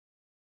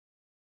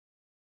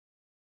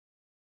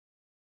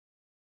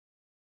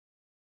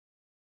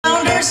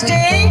first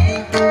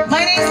day.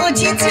 My name's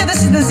Letizia.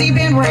 This is the Z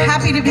Band. We're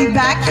happy to be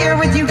back here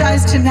with you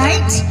guys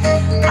tonight.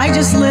 I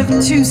just live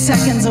 2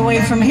 seconds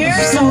away from here,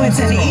 so it's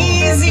an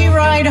easy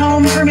ride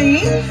home for me.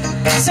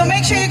 So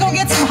make sure you go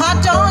get some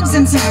hot dogs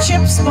and some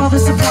chips while the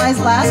supplies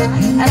last.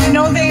 And I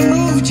know they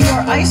moved your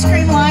ice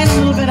cream line a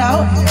little bit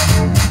out.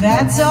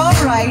 That's all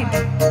right.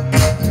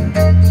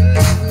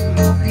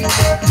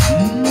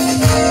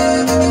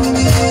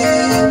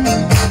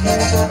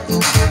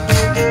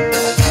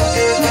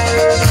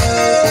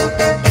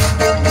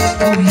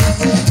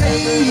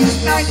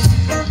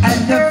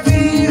 And the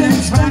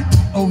feeling's right.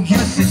 Oh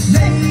yes, it's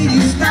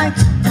ladies' night.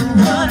 And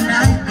what a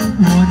night,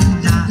 what a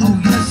night. Oh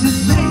yes,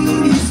 it's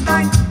ladies'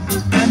 night.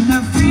 And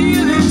the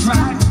feeling's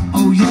right.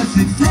 Oh yes,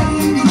 it's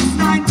ladies'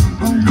 night.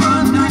 Oh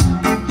what a night.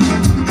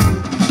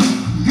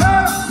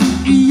 Girl,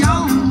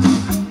 young,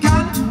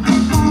 got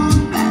it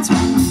on. That's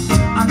right.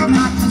 I'm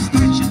not gonna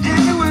stretch you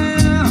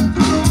anywhere.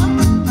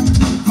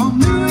 From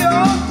New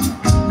York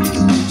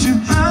to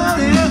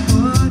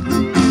Hollywood.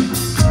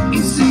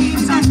 It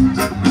seems like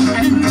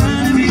and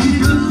gonna be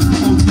good.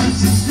 Oh yes,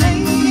 it's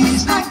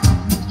ladies' night.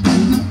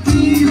 And the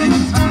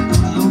feeling's right.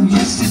 Oh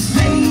yes, it's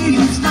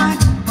ladies' night.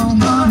 Oh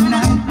what a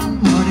night,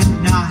 what a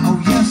night. Oh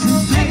yes,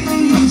 it's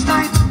ladies'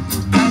 night.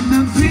 And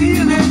the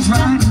feeling's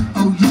right.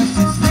 Oh yes,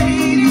 it's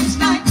ladies'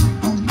 night.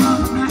 Oh what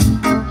a night.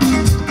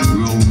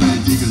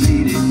 Romantic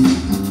lady,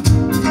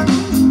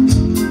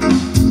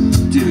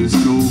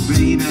 disco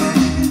baby.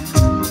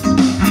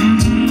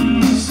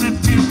 Slip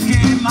this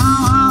game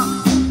out.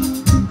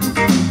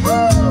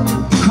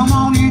 Come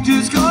on, you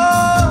just go,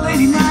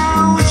 lady,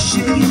 now and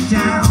shake it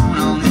down.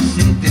 Only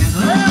sit there,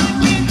 love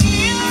with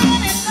you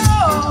and it's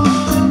all.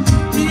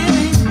 It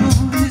ain't no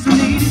this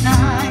lady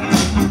night.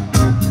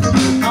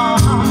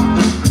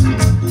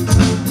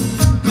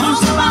 Gonna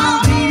step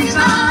out ladies'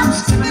 night,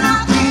 stepping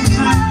out ladies'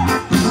 night.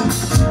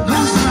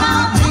 Gonna step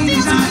out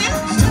ladies' night,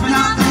 stepping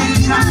out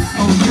ladies' night.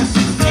 Oh yes,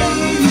 it's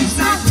ladies'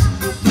 night,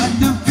 but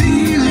the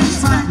feeling's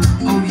right.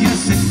 Oh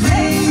yes, it's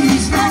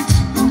ladies' night.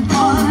 Oh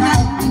what a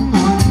night,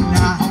 what a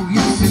night. Oh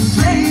yes, it's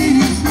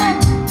ladies' night,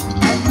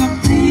 and the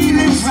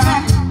feeling's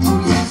right. Oh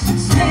yes,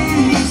 it's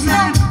ladies'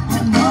 night,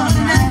 and what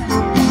a night.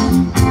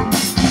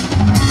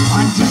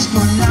 On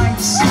disco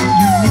nights, your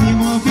name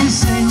will be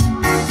seen.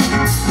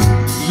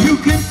 You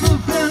can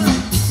fulfill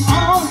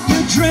all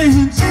your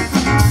dreams.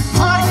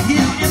 Party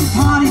here and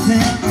party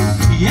there,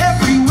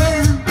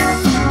 everywhere.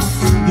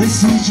 This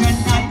is your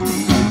night,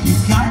 you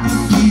got to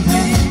be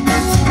there.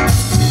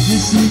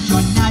 This is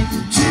your night,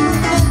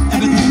 tonight,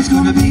 everything's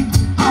gonna be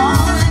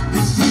alright.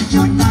 This is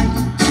your night,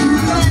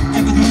 tonight,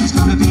 everything's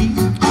gonna be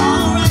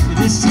alright.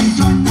 This is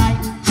your night,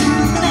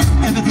 tonight,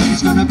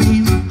 everything's gonna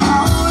be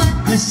alright.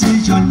 This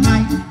is your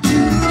night,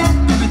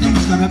 tonight,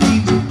 everything's gonna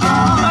be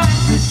alright.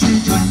 This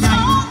is your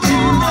night,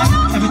 tonight,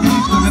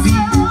 everything's gonna be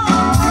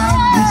alright.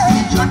 This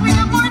is your night,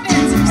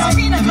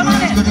 tonight,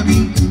 everything's gonna be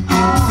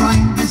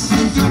alright. This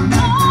is your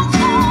night,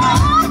 tonight,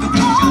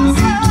 everything's gonna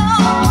be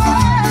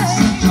alright. This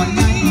is your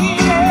night,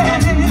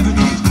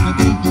 everything's gonna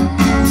be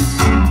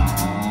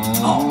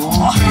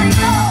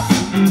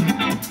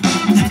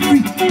the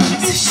freak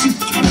is a chic.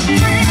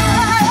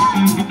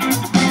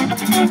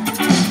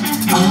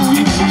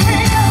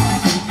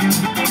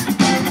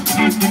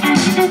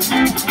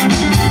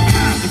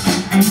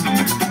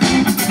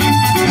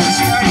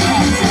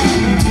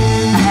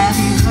 Have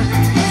you heard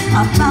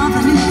about the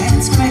new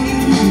dance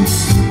craze?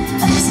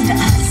 Listen to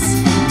us,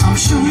 I'm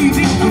sure you've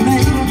been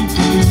amazed.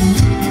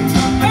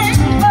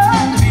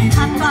 Be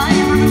hot by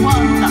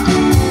everyone,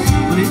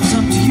 but it's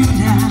up to you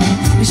now.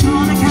 It's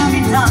more that can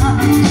be done.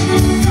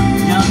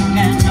 Young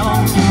and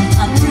old,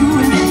 I'm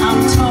doing it, I'm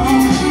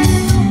told.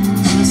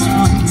 Just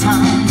one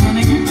time,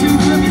 gonna get to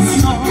the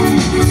soul.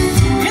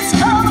 It's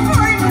called a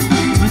freak,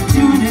 we're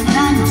doing it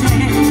night and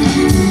day.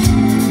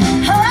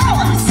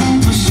 Hours,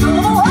 we'll show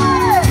the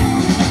way.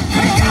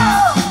 Here we go.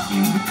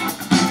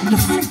 The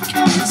freak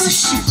is a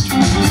chic.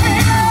 Here we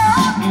go.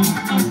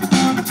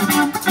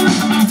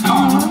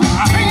 Oh,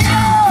 here we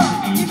go.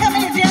 You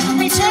coming to dance with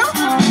me too?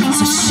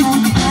 It's a chic.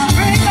 Here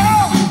we go.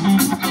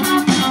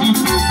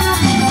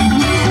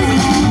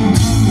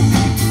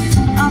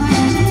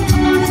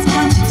 It's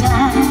got you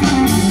down.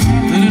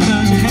 Then it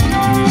does your head.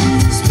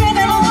 Spin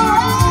it all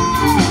around.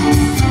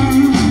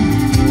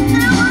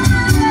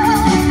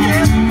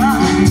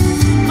 Everybody,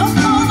 look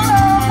on the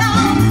road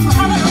now. We're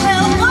having a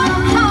real good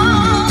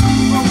time.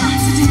 Well,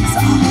 that's the dance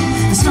song.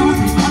 The story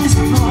of this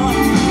before.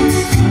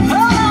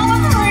 Around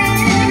the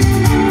ring,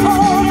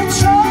 on a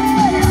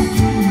train.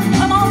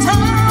 Come on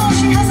down,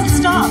 she hasn't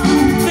stopped.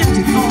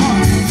 54.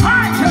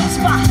 High girl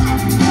spot.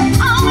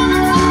 On the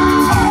road.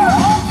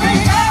 Here we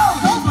go.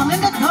 Go,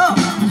 Belinda, go.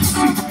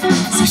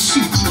 It's a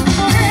chic.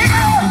 Here we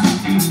go.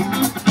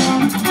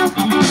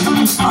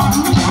 Oh,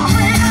 here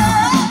we go.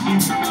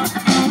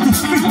 The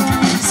freak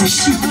is a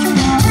chic. Here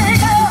we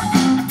go.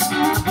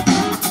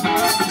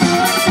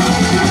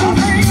 Here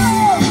we go.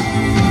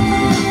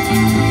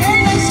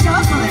 Ain't no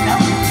stop, Belinda.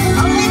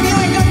 I'll leave you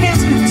in good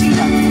hands with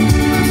Tina.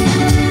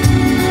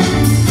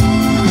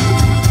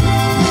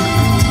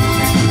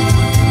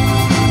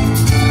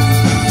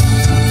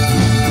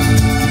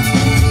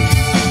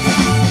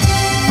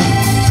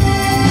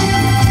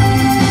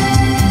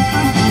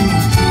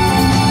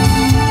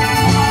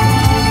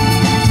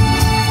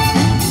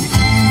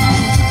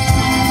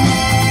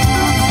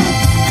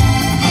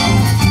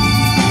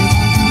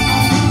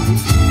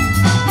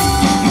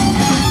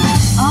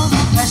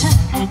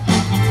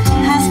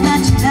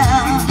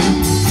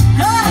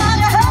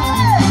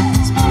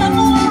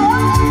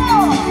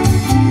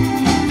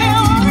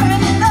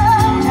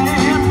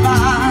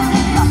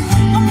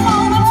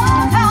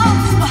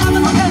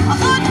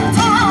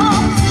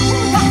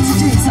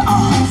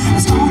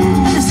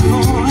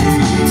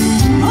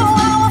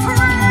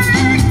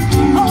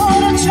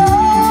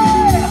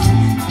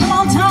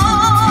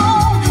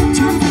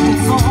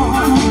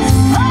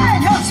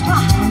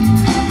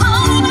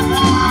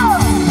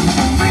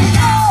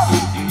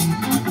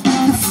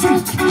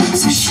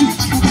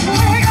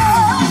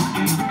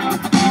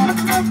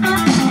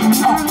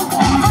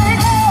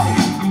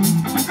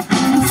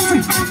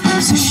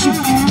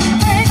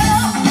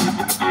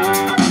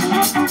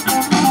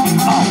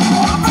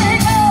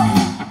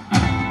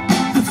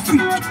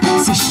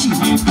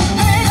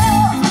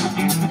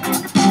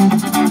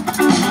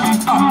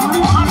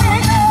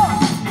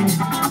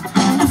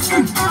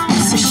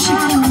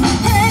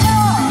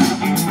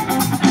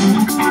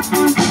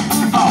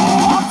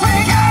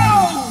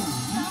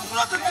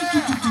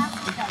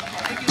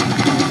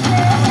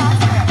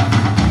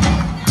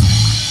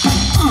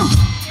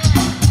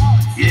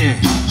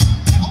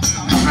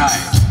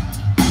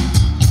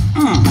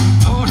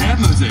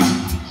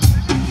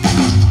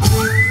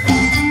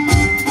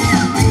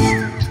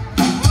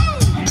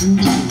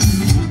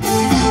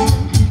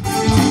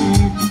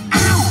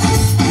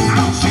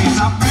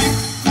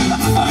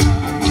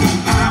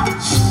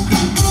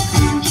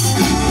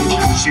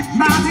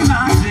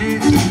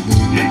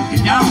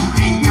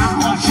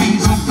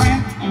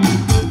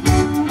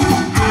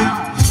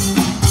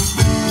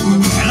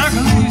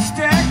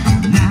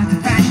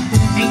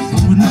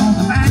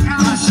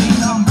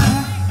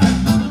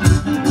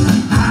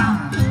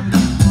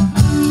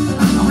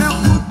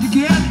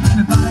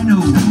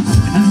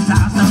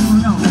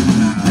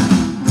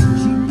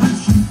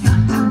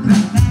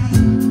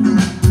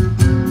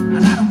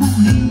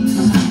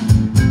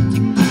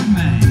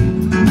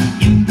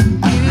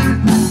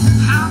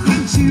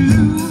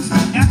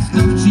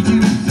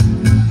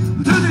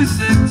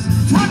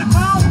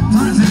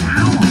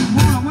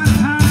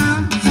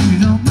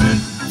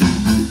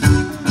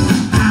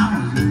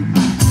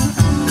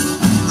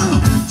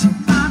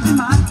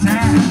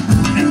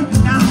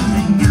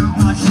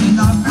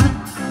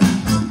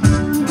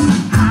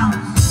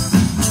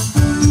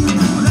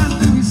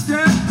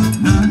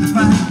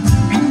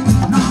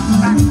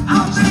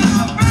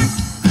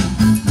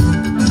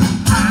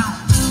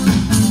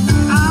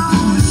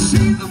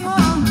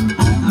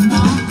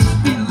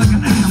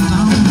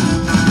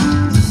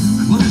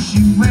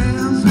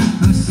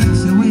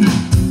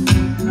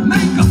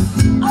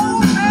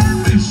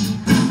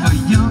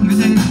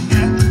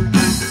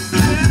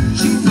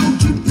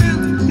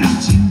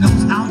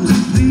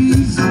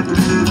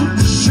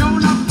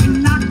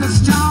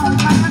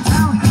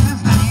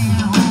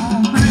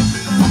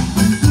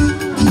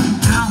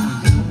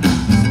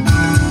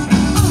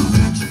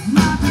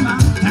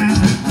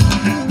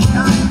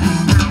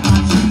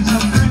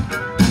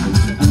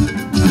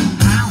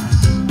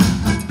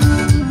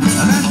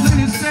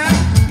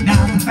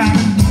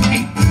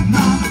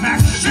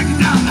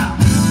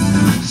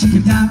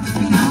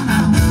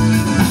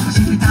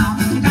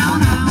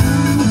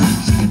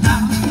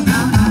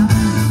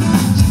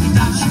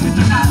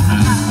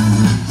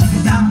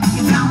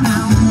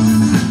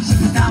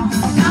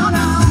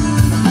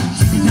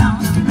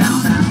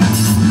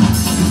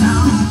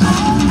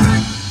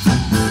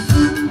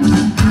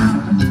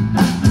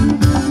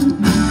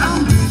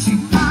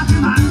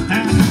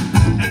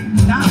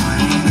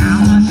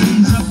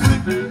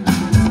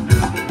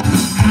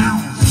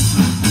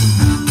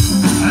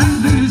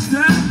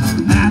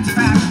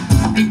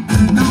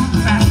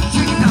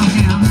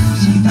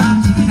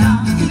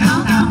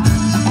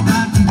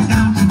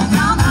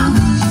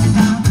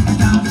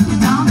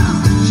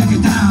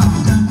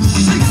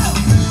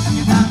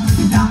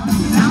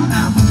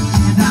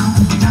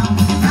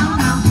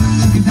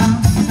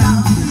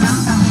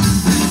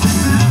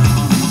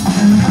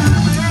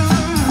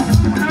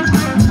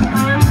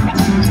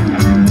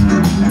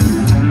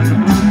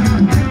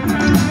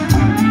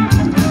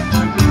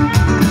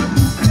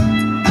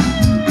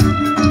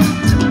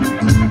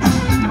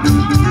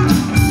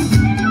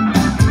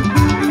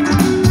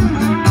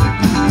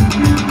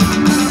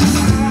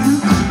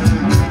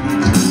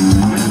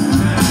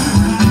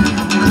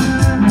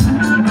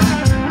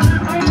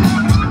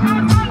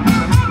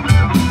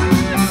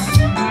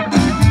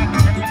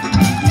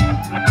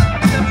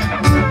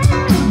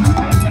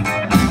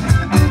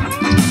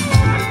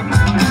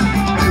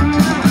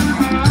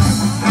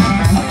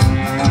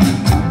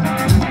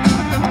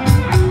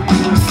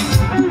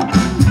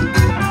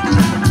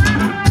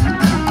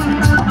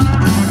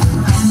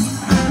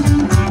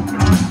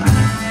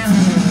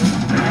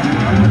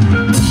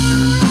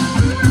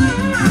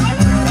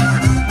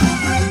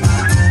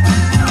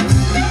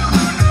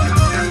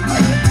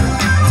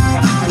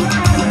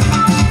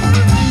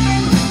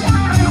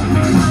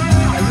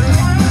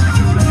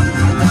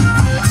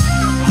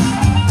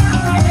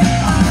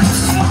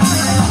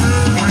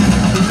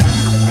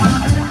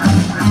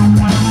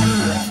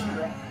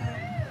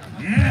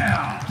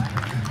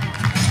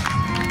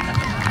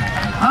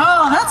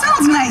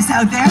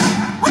 out there.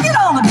 Look at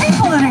all the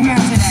people that are here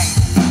today.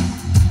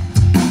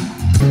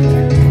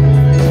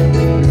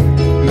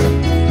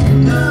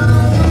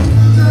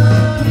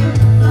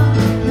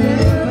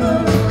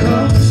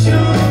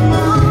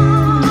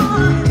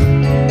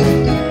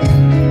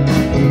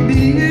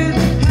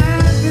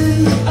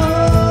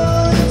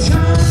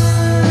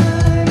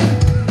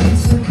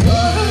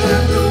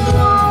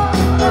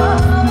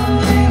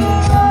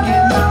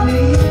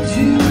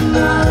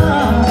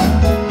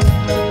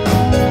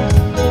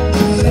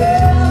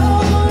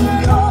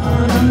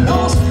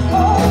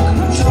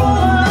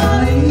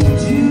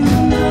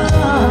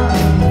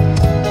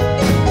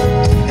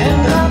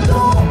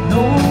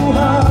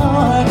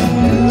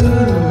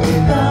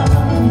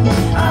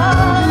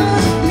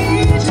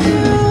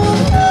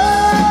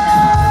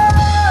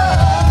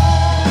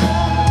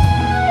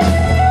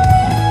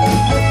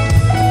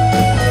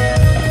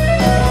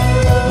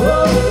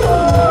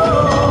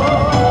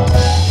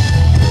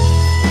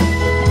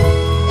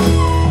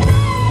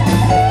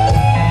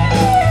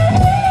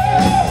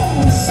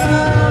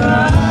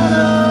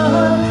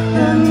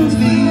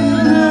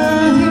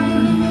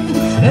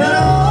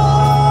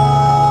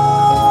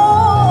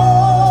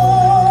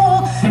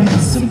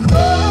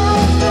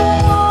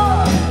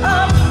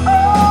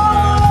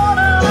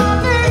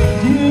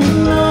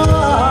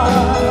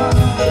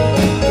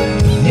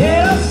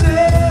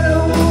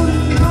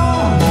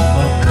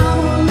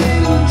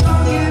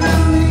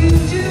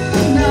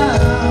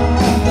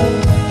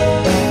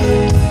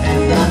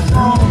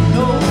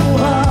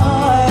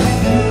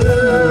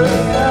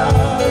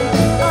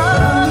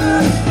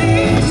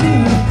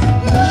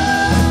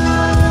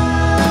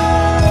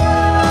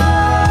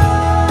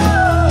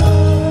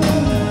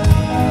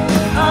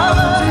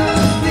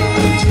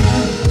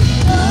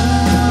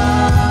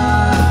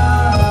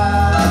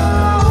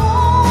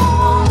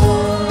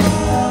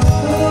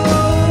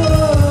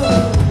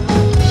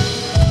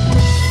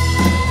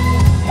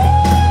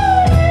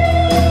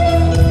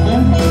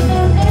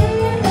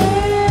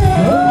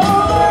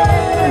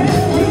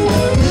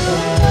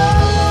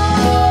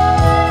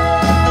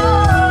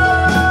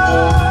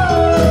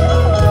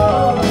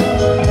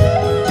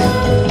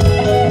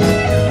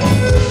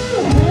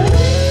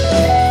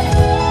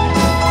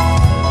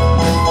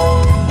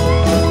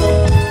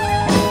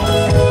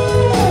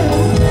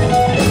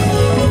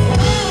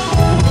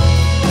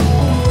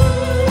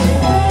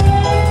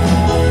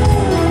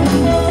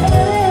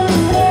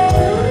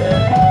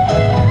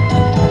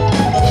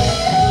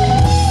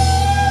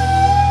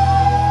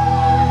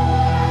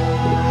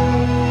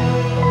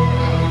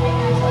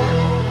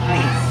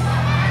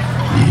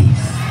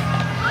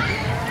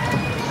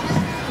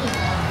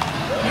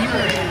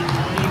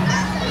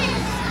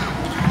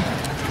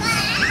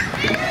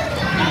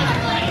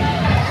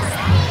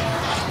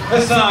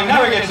 This song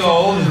never gets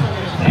old.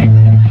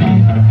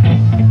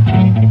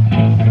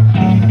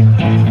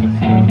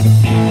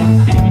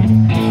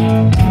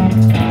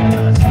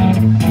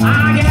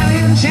 I got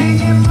him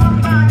changing my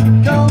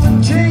mind,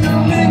 going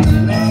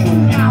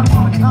ting-a-ling-a-ling. I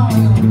wanna call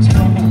you and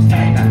tell me,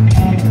 baby,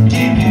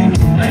 give you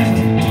a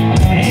ring.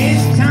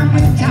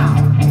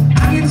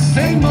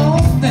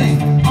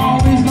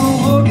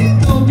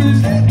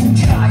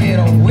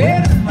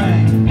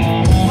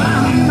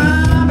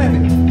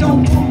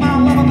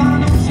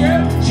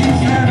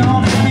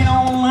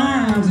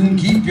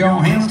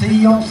 hands to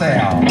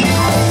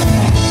yourself.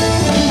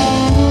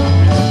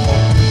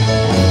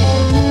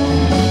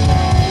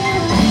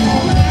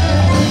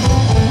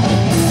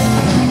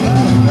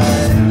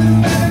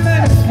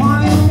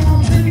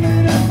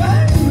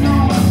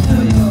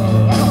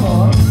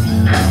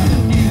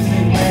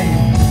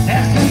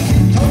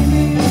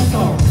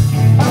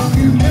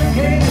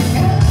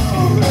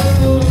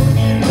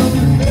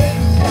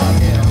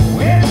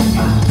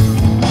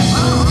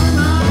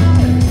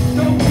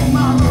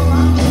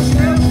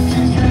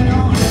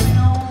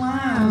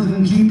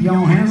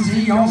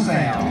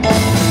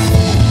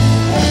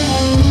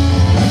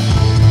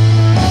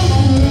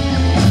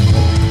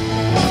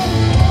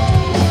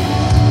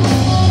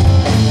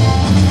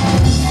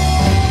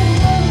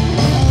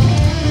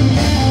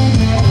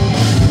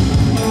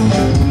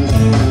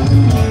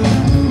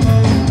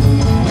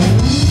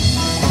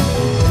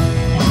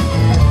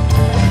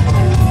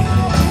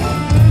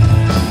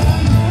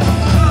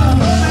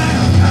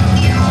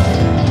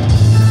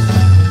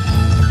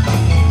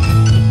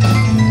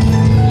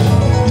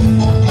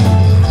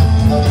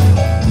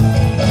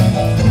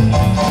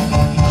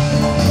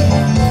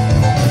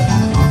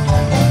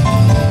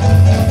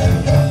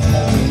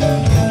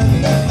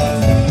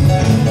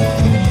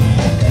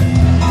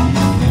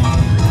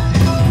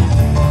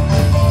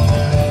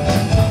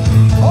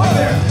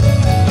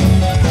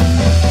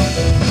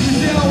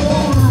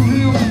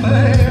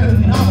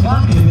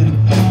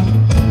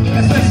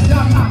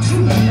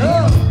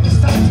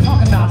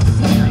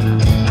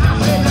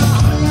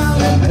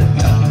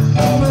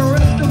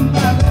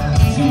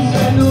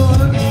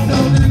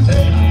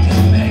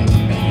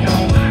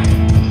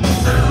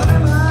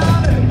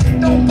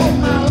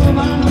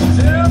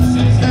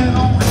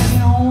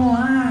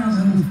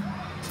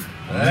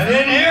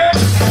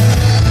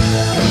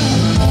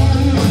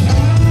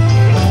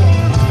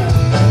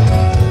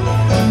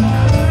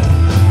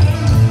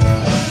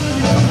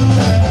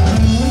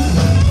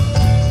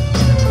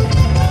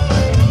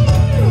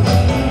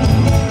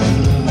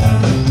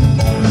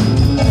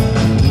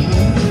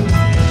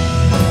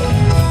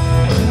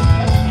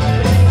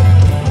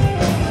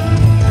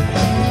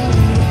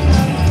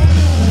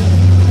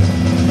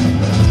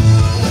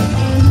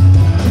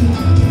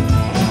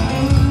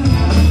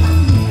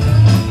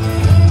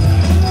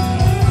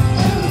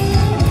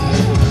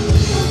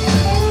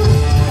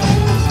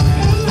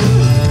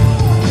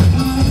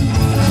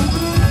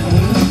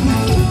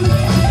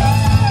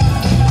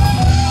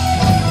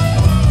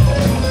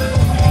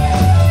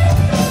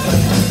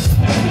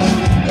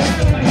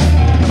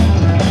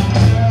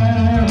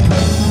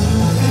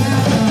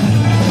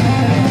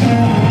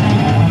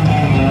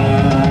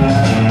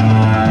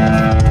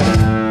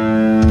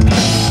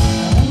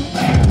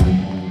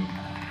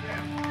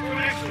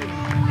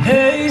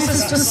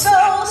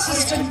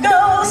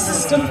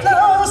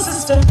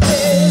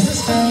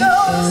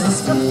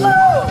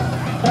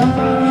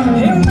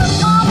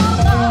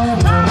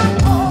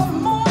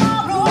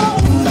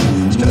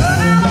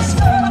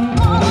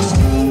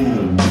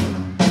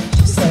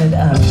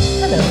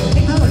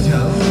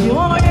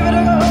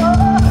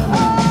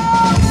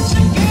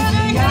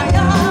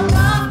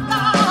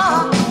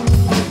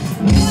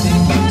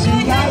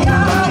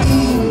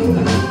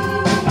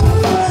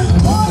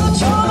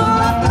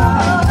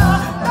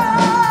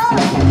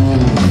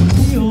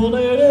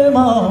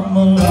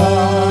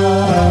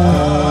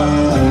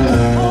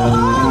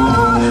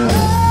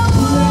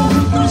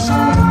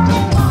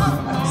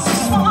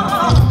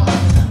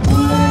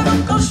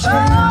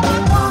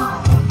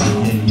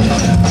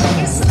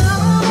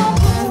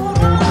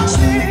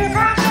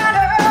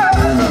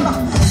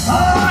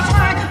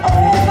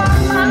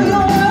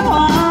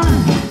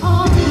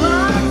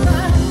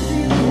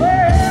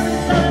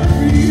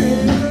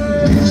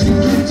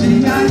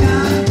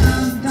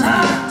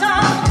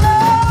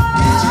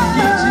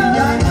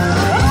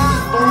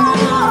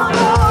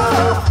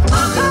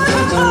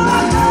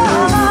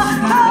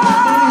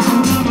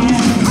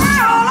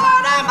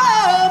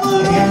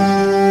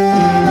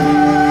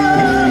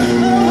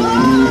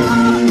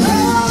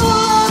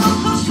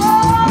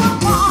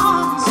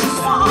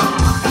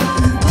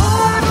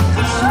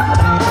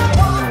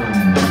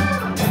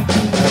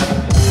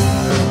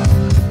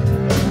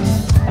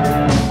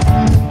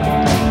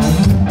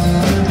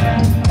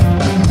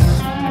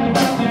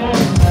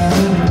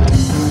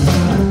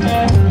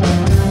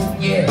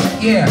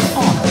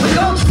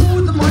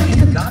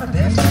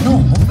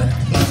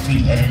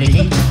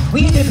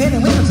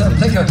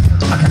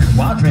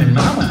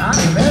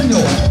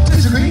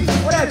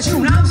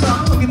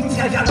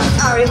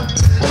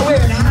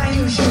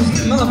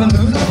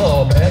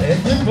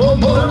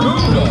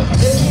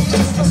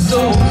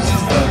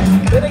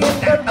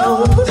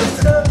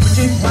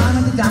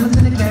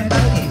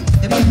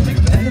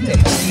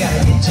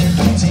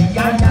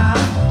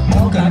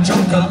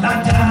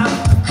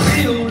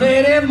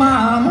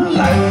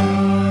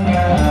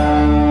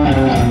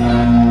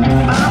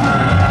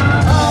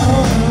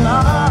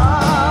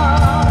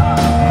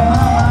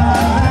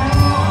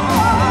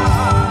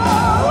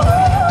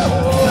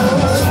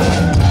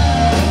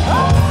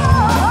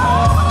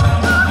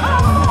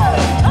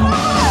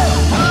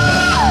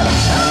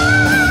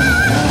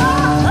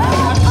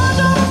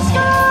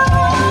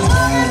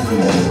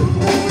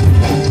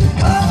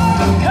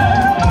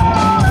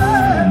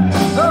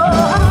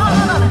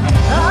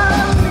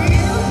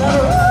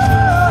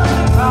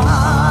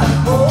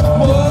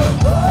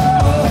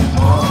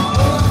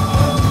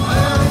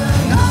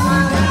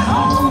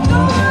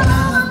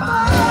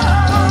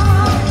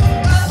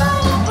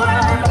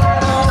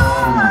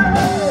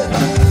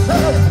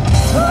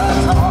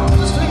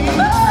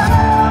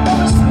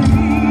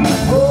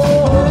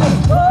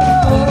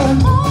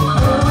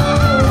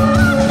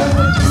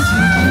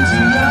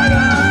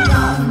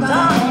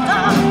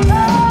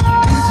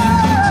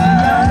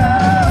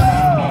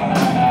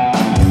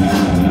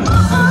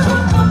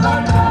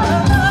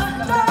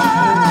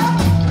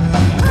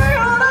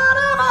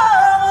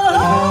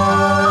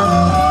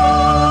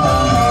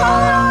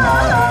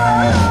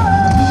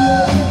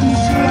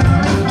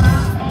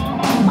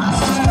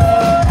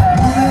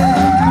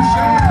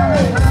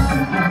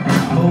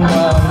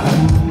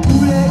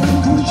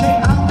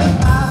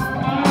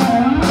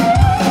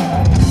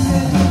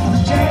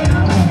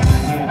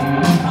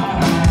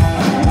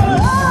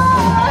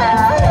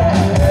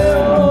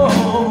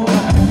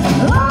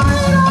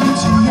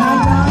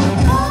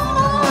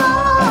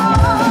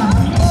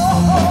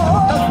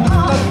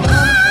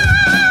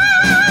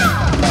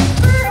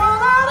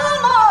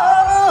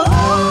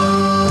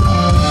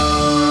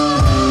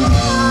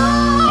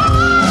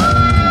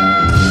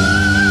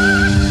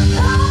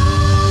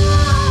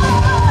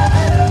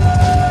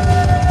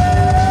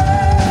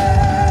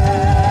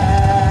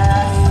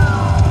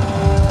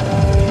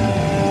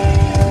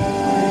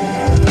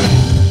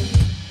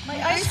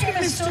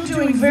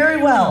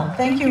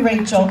 Thank you,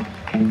 Rachel.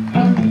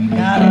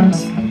 Got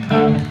it.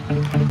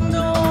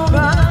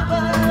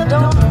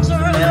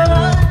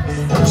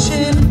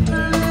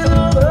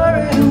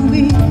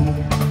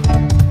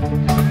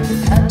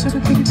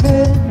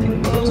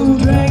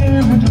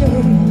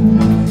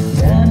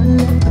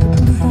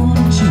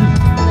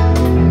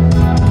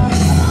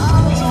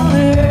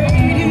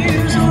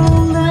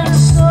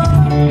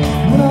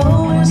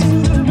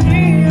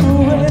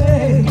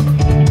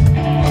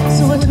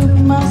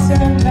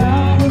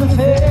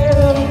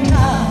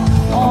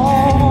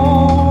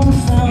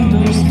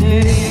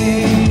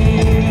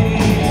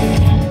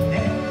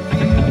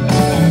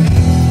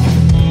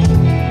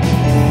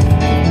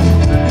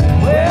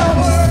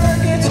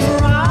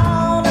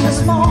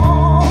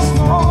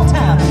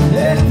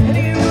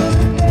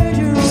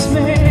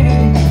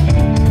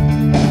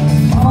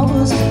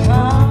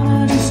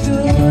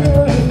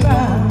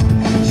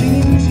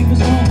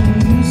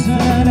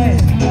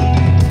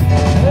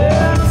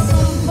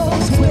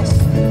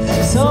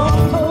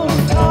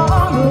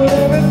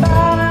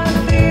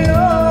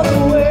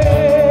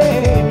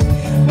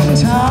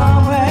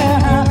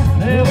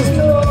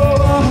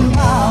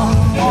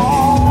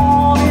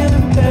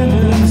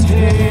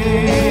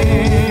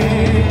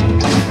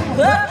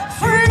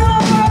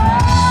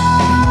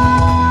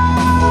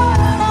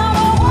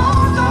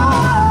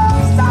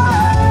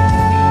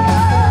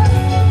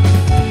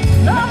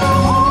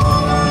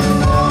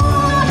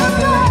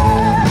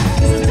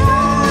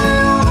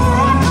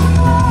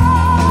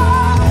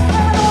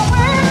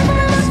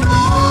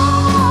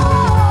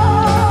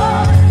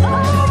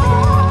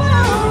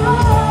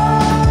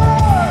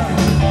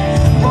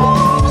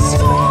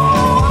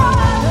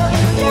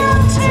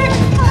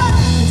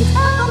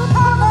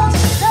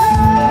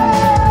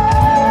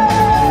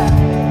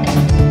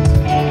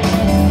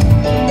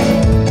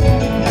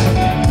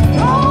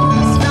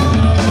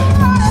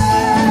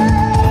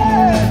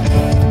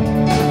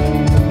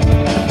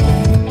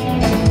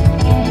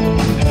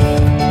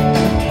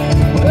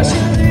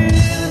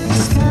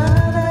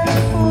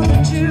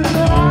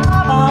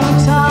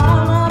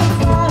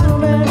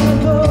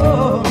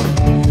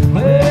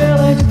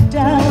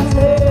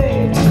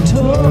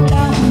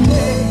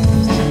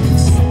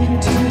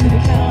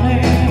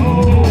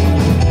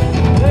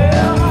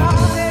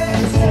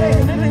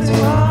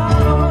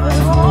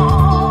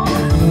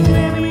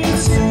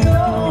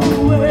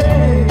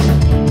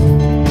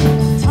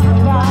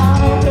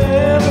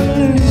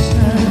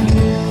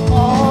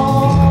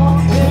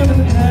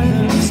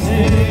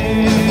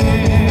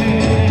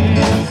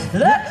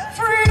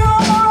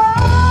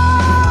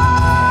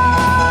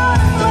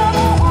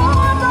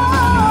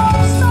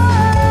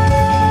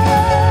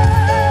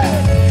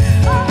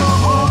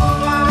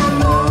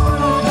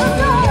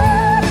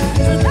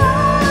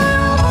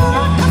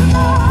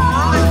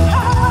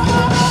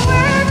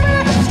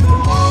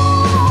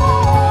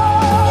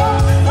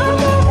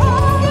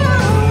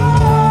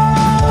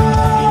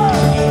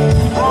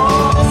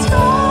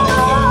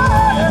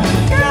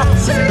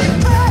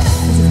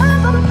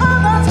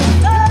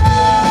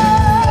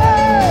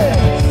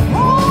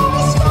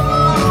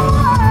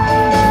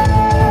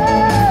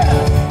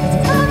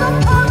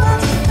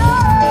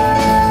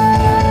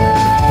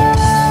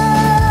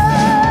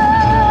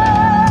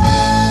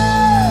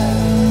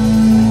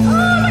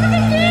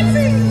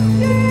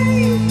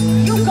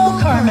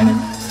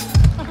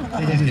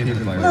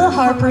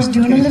 Harper's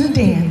doing a little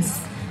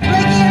dance. Blakey,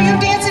 are you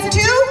dancing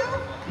too?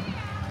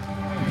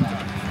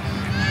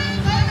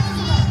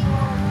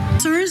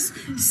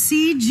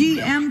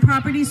 CGM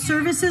Property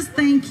Services,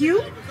 thank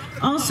you.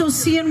 Also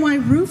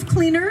CNY Roof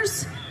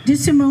Cleaners,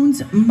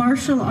 DeSimone's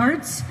Martial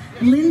Arts,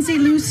 Lindsay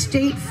Lou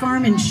State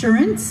Farm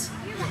Insurance.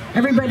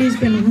 Everybody's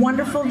been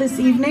wonderful this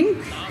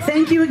evening.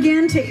 Thank you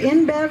again to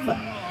InBev,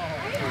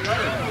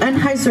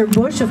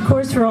 Anheuser-Busch, of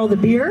course, for all the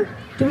beer.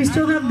 Do we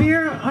still have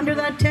beer under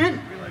that tent?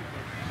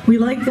 We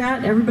like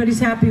that. Everybody's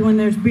happy when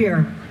there's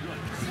beer.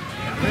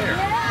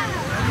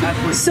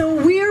 So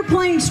we are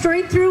playing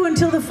straight through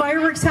until the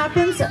fireworks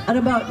happens at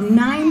about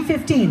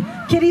 9:15.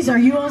 Kiddies, are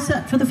you all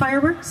set for the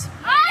fireworks?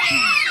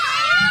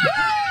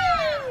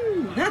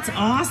 Woo! That's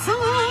awesome!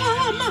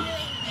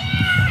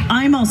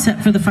 I'm all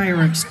set for the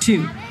fireworks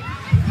too.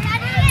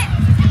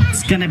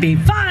 It's gonna be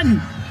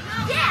fun!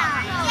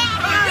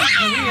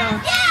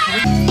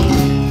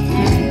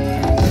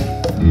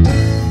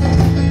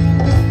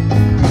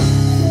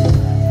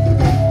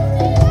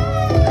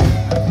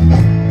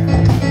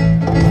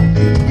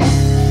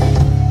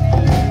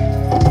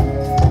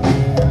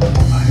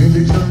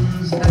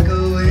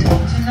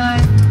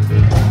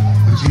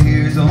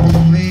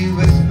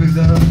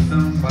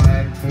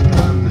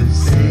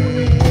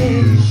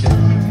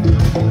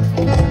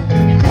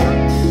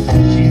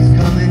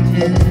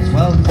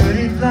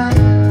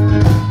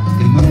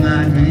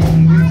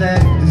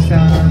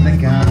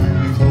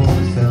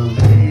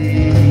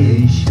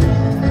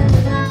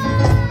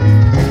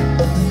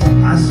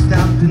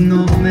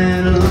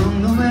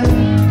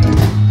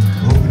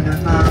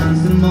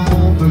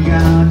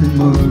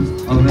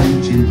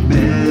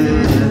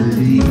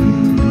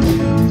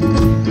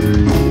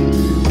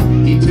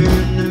 He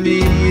turned to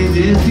me as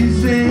if he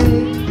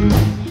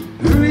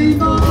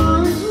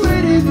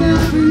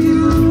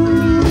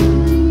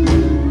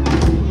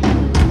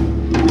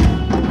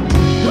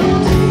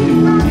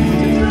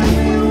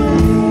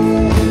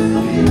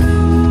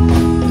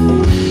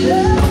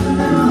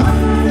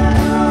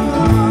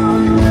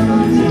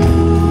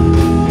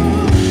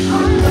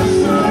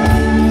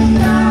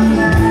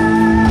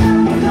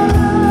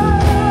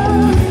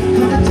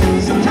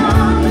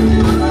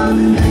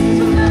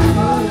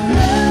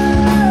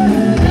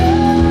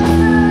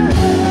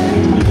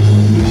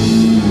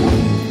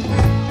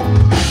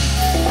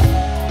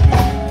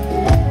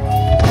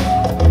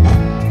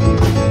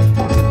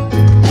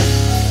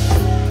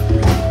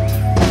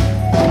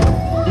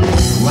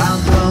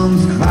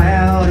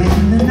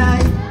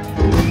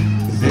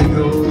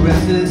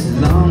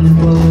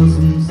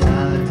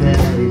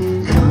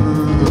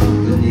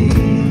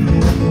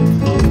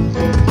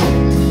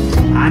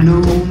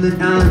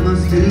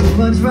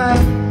what's right.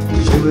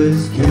 She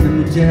was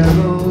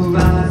Kilimanjaro,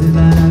 rising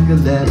like a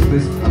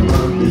leopard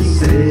above the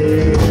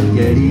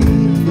Serengeti.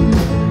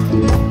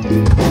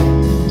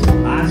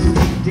 I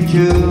speak the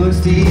cures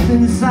deep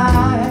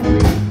inside,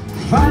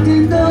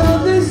 frightened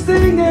of this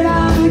thing that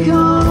I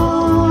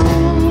become.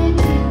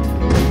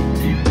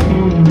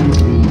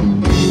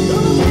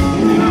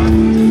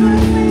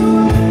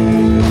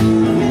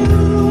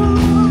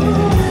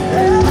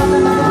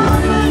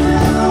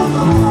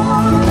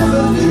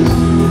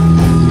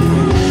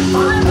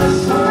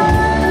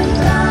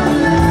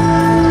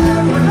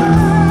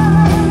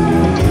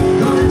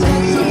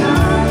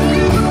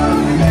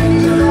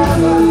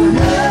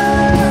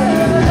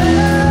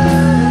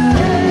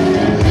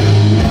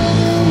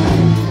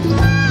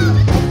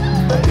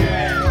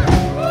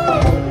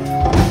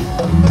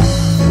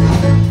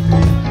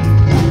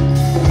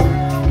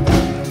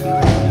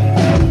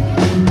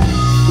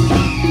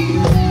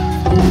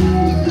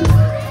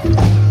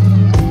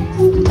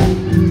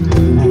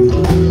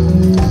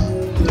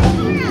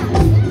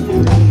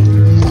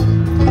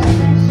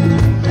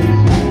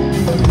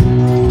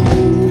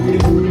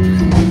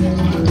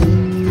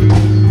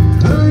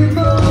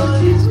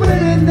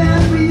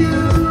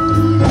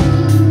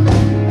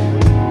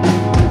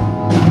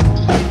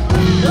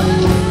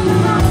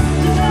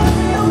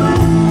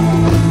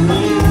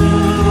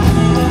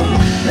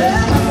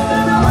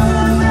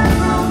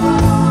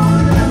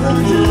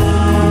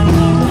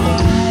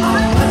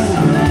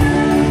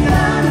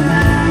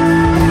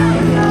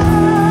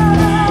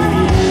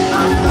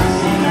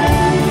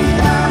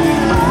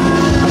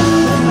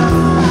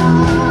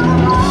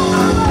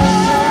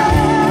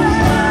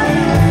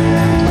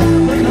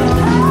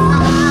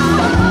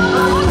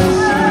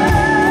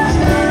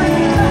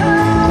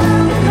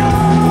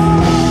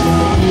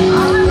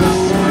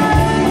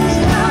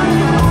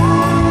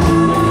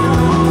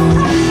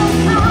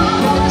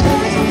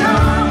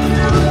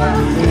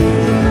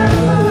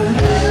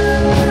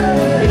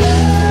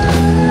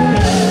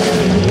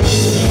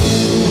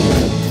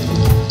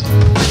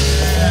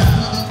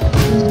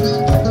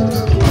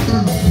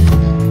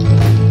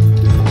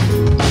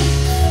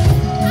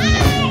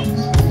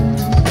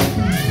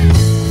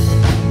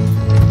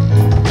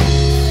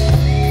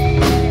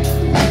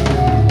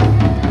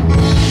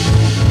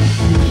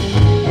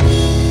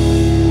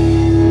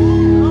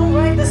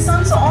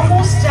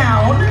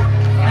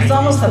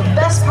 The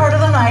best part of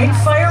the night.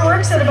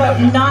 Fireworks at about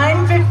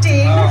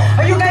 9:15.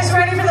 Are you guys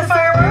ready for the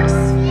fireworks?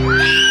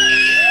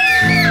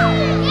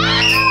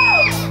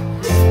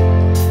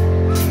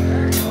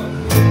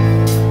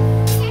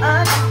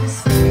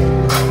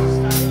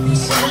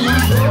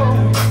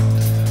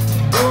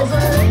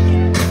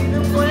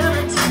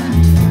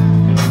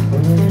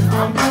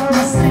 I'm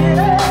gonna sit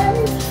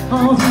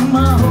all through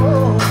my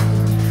home,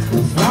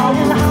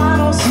 flying high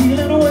on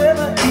ceiling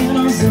weather in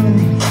a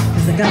zone.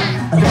 'Cause I got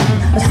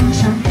a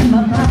sunshine in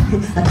my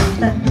pocket. I got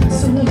that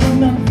soul in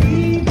my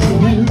feet.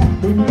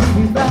 When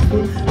we rock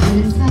it, when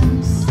it's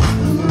nice.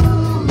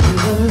 Ooh,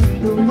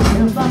 the way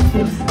I rock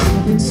it.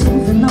 It's so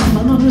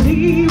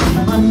phenomenally.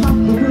 My love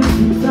will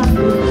be rock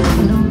it.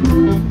 And I'm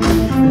good.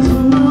 It's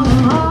on my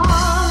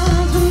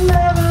heart and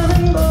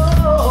everything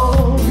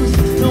goes.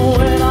 No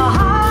matter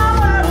how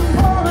and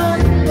far I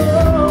go.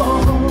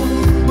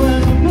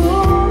 When you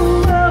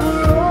move every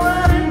road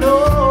I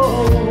know.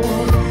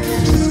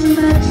 Just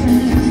imagine.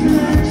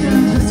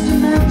 Just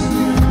imagine.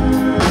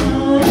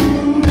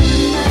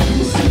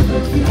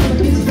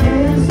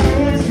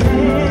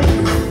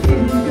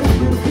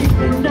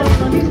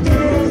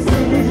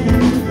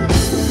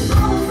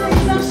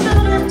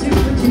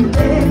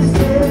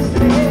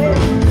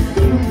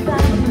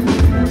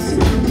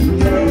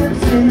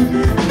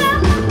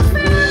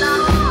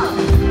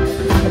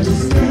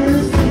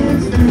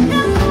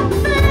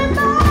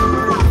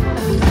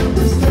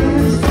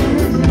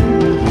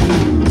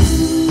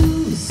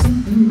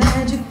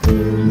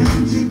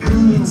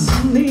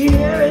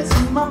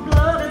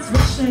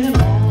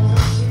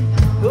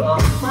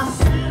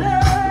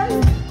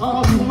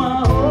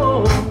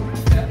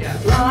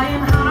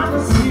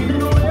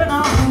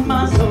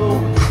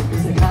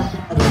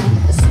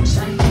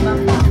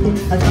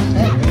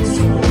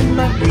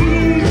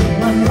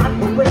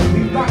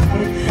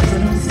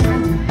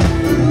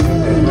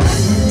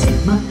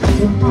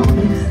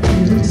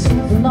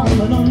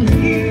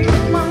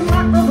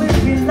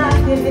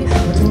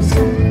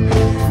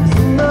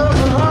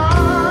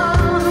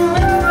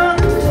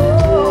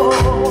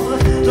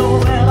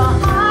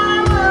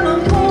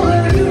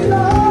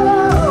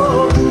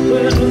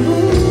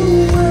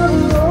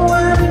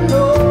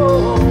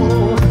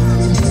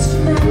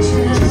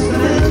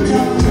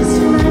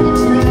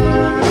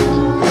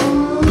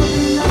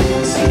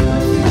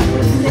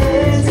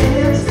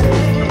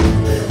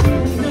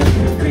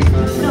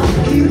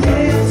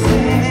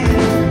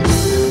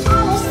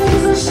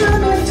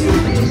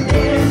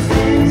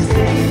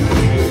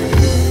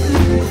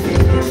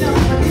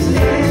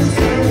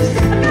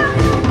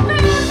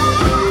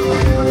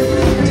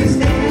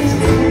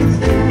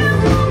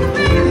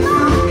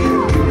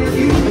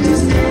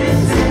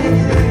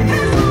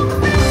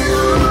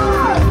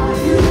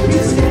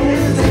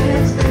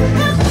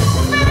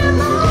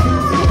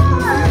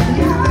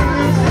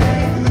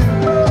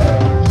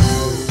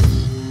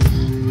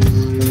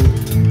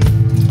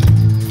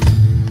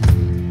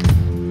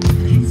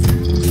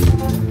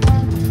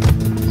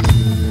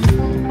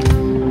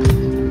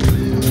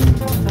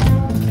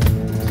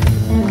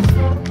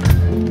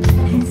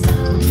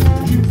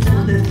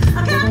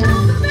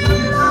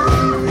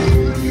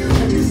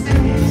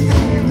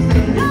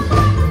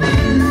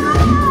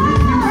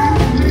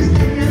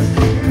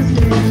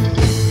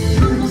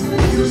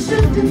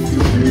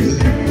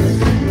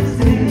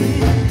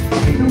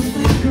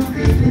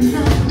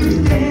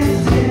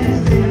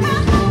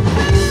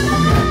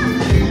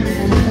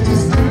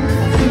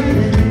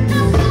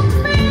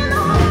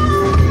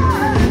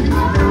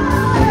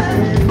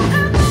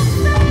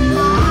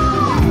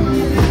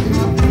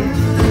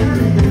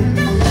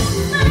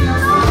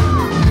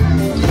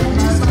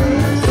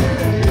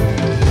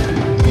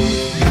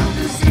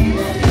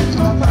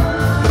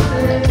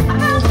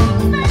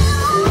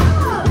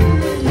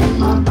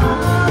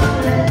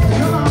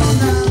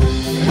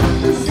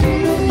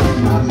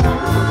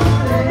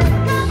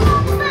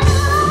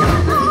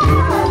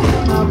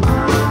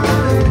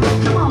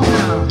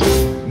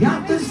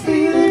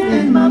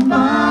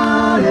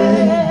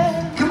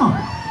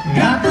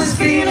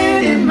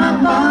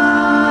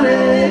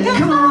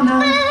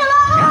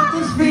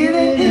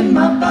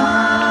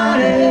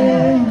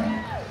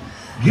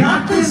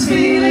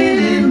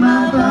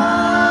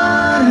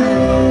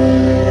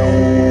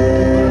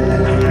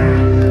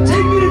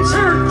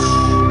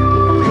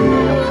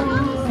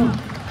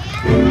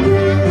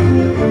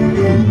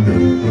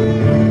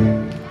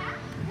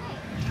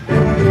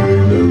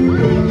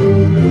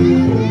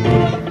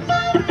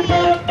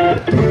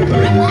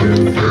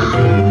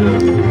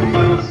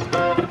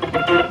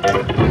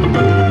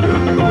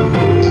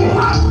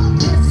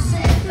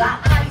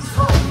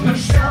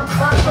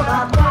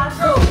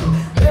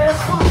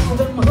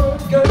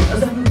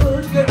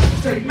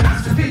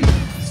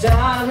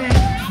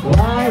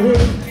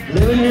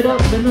 Living it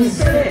up in the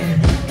city.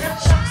 That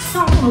shot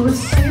song of a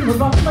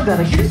sailor on. I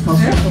gotta kiss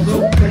myself a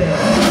little bit.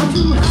 I'm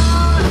too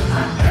high.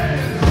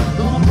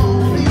 Gonna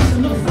fall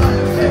in the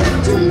fire. I'm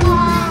too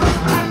high.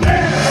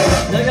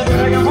 Nigga,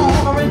 bring him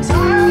home or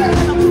retire. I'm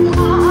too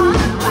high.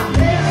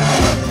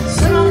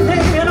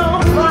 Someday you know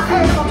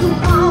fire. I'm too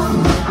high.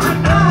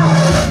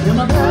 You're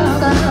my girl,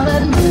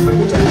 that never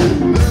change.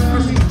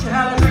 Girls hit you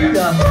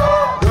hallelujah.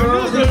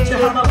 Girls hit you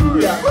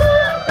hallelujah.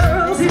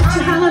 Girls hit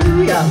you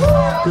hallelujah.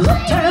 'Cause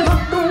uptown I'm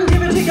gonna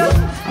give it to you.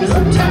 'Cause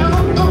uptown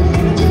I'm gonna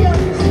give it to you.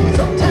 'Cause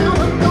uptown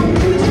I'm gonna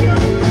give it to you.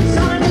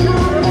 Signing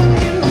out of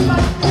in the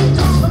fight.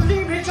 Don't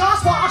believe me,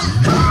 just watch.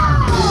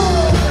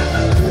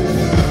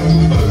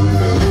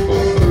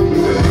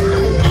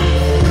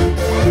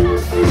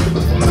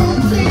 Don't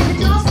believe me,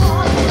 just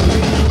watch.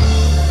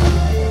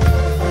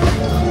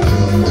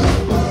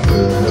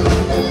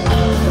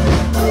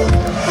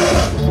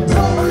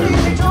 Don't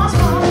believe me, just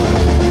watch.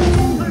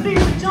 Don't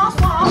believe me, just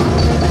watch.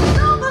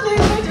 Don't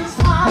believe me, just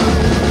watch.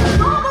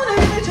 Don't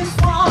believe me, just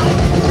watch.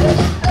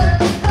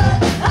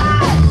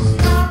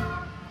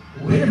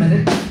 Wait a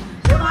minute.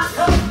 Fill my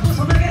cup with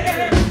some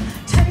again.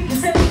 Take a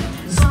sip,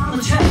 it's on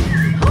the check.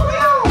 Hold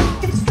on,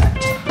 get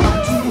stretched. Up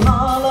to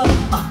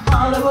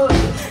Hollywood,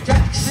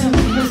 Jackson,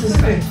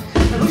 Mississippi.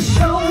 And we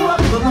show up,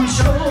 but I'm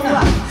show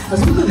up.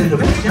 Let's look at the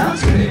rich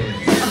country.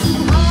 I'm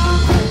too high.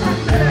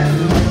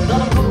 The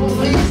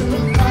police and the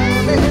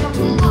firemen, I'm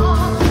too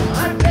high.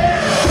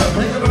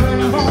 They burn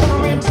a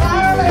home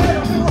entirely.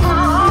 I'm too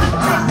high.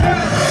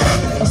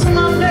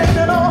 Someday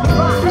they don't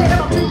fly.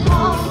 I'm too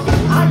high.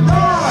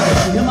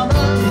 You're my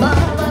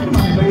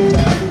baby.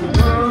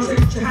 Girls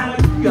hit you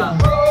hallelujah.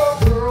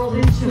 Girls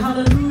hit you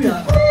hallelujah.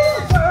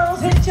 Girls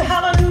hit you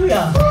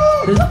hallelujah.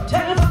 'Cause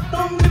uptown I'm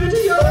gonna give it to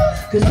you.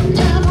 'Cause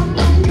uptown I'm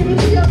gonna give it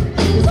to you.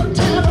 'Cause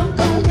uptown I'm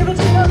gonna give it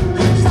to you.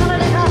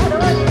 Signing out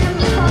of in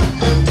the front.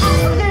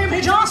 Don't believe me,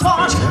 just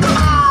watch.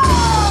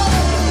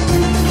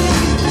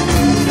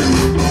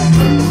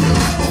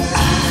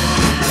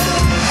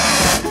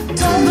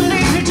 Don't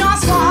believe me,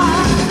 just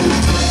watch.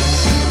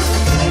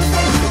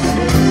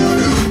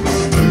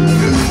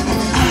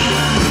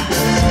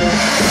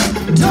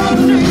 Don't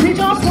believe me,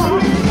 just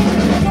watch.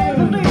 Don't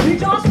believe me,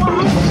 just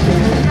watch.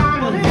 Don't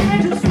believe me,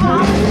 just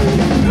watch.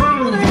 Don't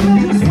believe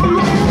me, just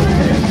watch.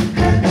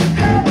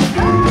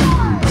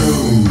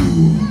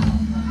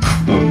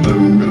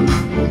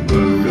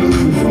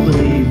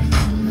 Believe.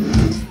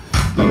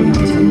 I'm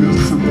gonna tell you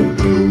something.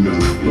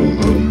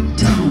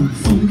 Down,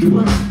 funk you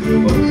up.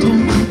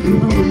 Don't funk you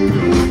up.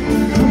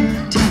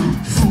 Down,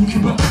 funk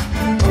you up.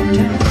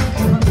 Down,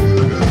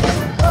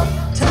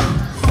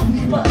 funk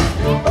you up.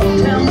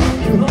 Down,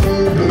 funk you up. Down,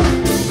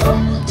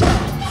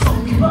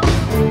 funk you up.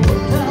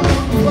 Down,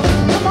 funk you up.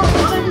 Come on,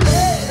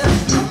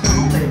 let's jump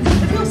on it.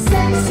 If you're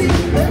sexy,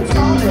 let's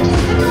on it.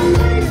 If you're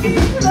freaky,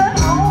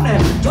 let's own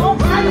it. Don't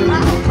write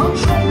about it, come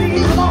show me.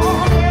 Come on,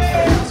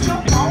 let's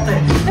jump on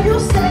it. If you're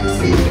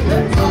sexy,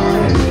 let's on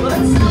it.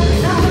 Let's sound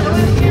it out of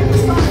it in the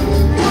spot.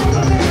 Don't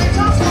believe me,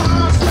 just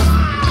watch.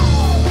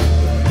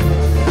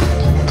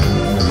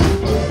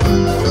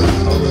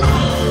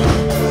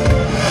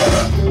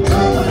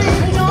 Don't believe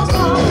me,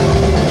 just watch.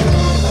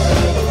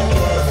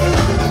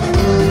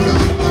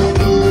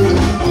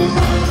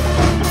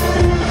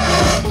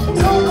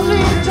 Don't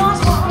believe me, just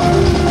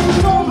watch.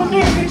 Don't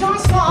believe me,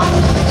 just watch.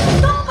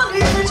 Don't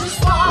believe me, just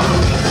watch.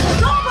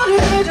 Don't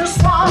believe me, just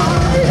watch.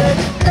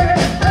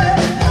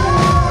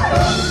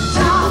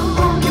 Down,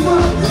 funk you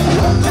up.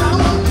 Down,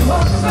 funk you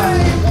up,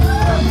 baby.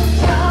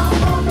 Down,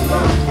 funk you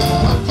up.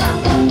 Down,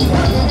 funk you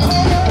up.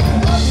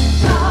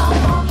 Down,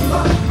 funk you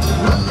up. Down, funk you up.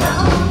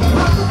 Down,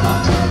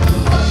 funk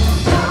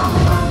you up. Down,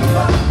 funk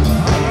you up. Down,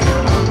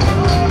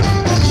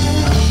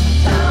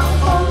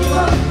 funk you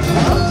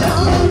up. Down,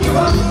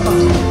 funk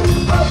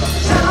you up.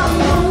 Down,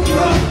 funk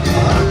you up.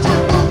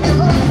 Down, funk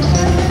you up.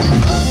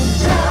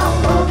 Down,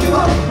 funk you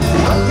up.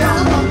 Down,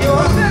 funk you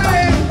up,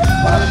 baby.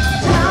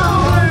 Down,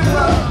 funk you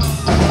up.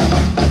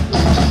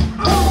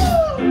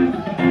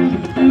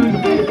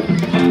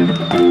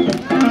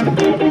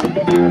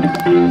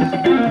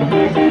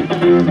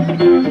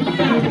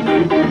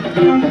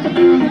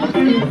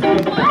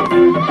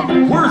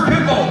 Where's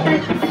Pickle?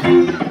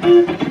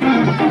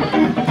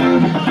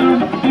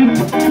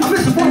 I'm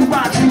Mr.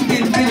 Worldwide, you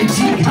get Benny G.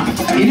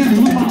 He didn't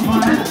move on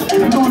fire.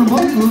 I'm going to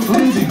vote for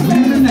crazy.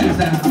 Clean the next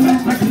time.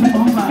 Like to move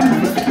on fire.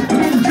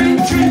 Drink,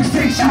 drinks,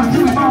 take shots, do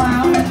it all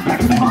out. Like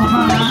to move on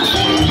fire.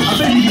 I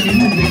bet you can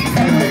move it.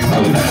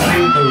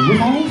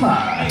 Move on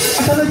fire.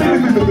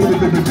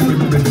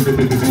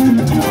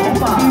 On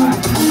fire.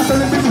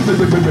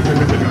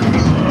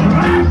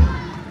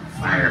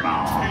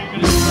 Fireball.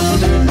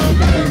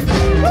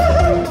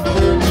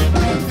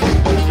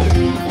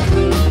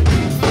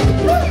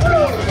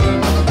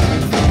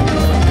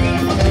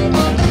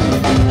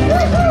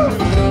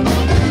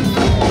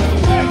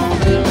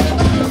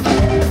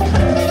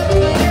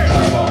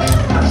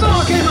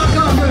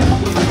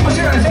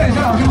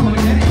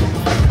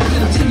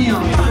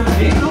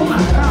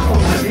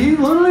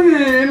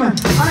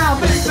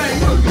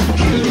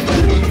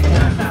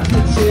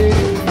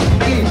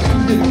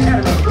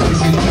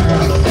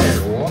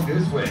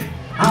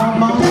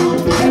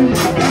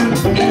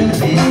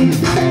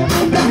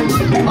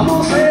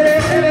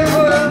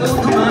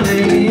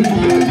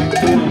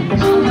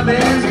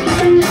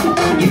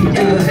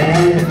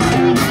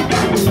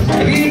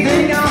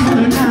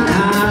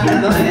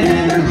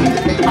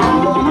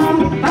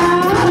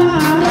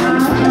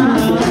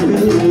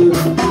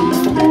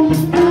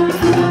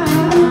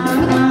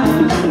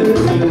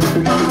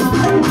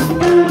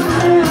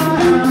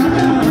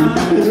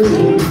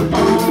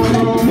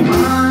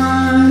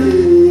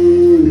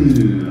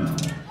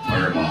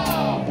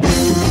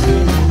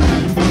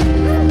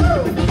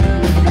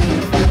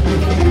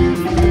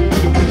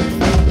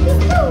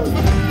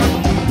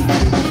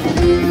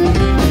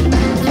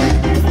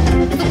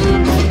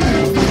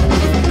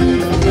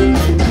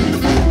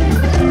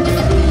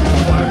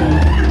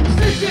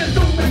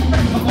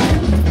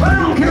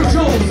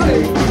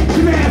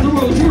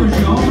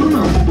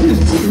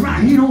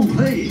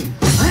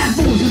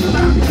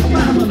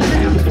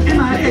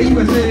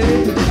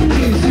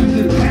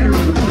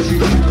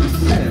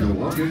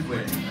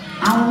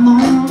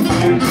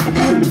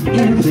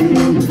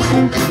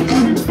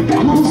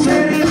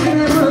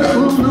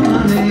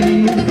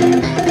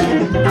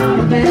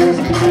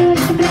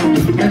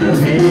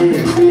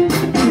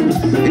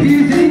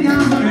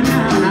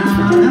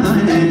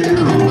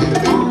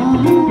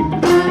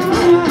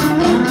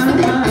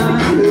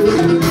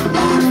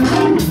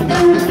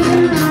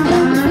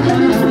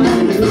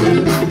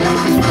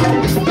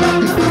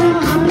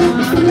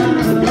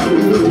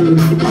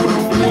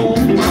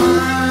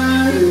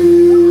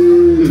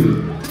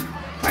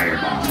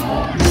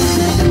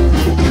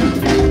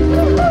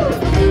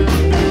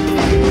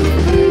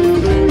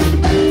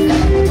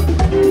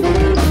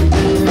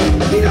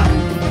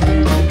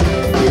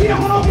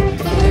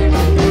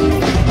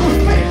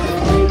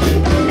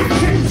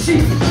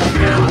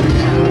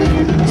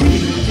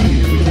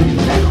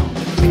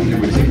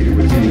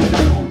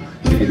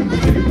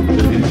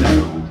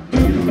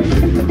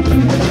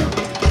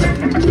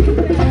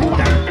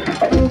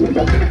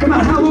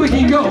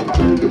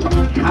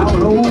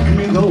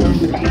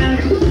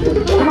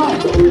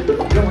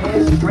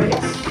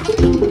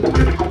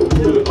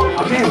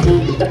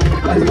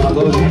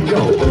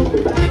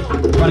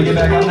 Want to get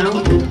back up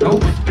now?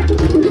 Nope.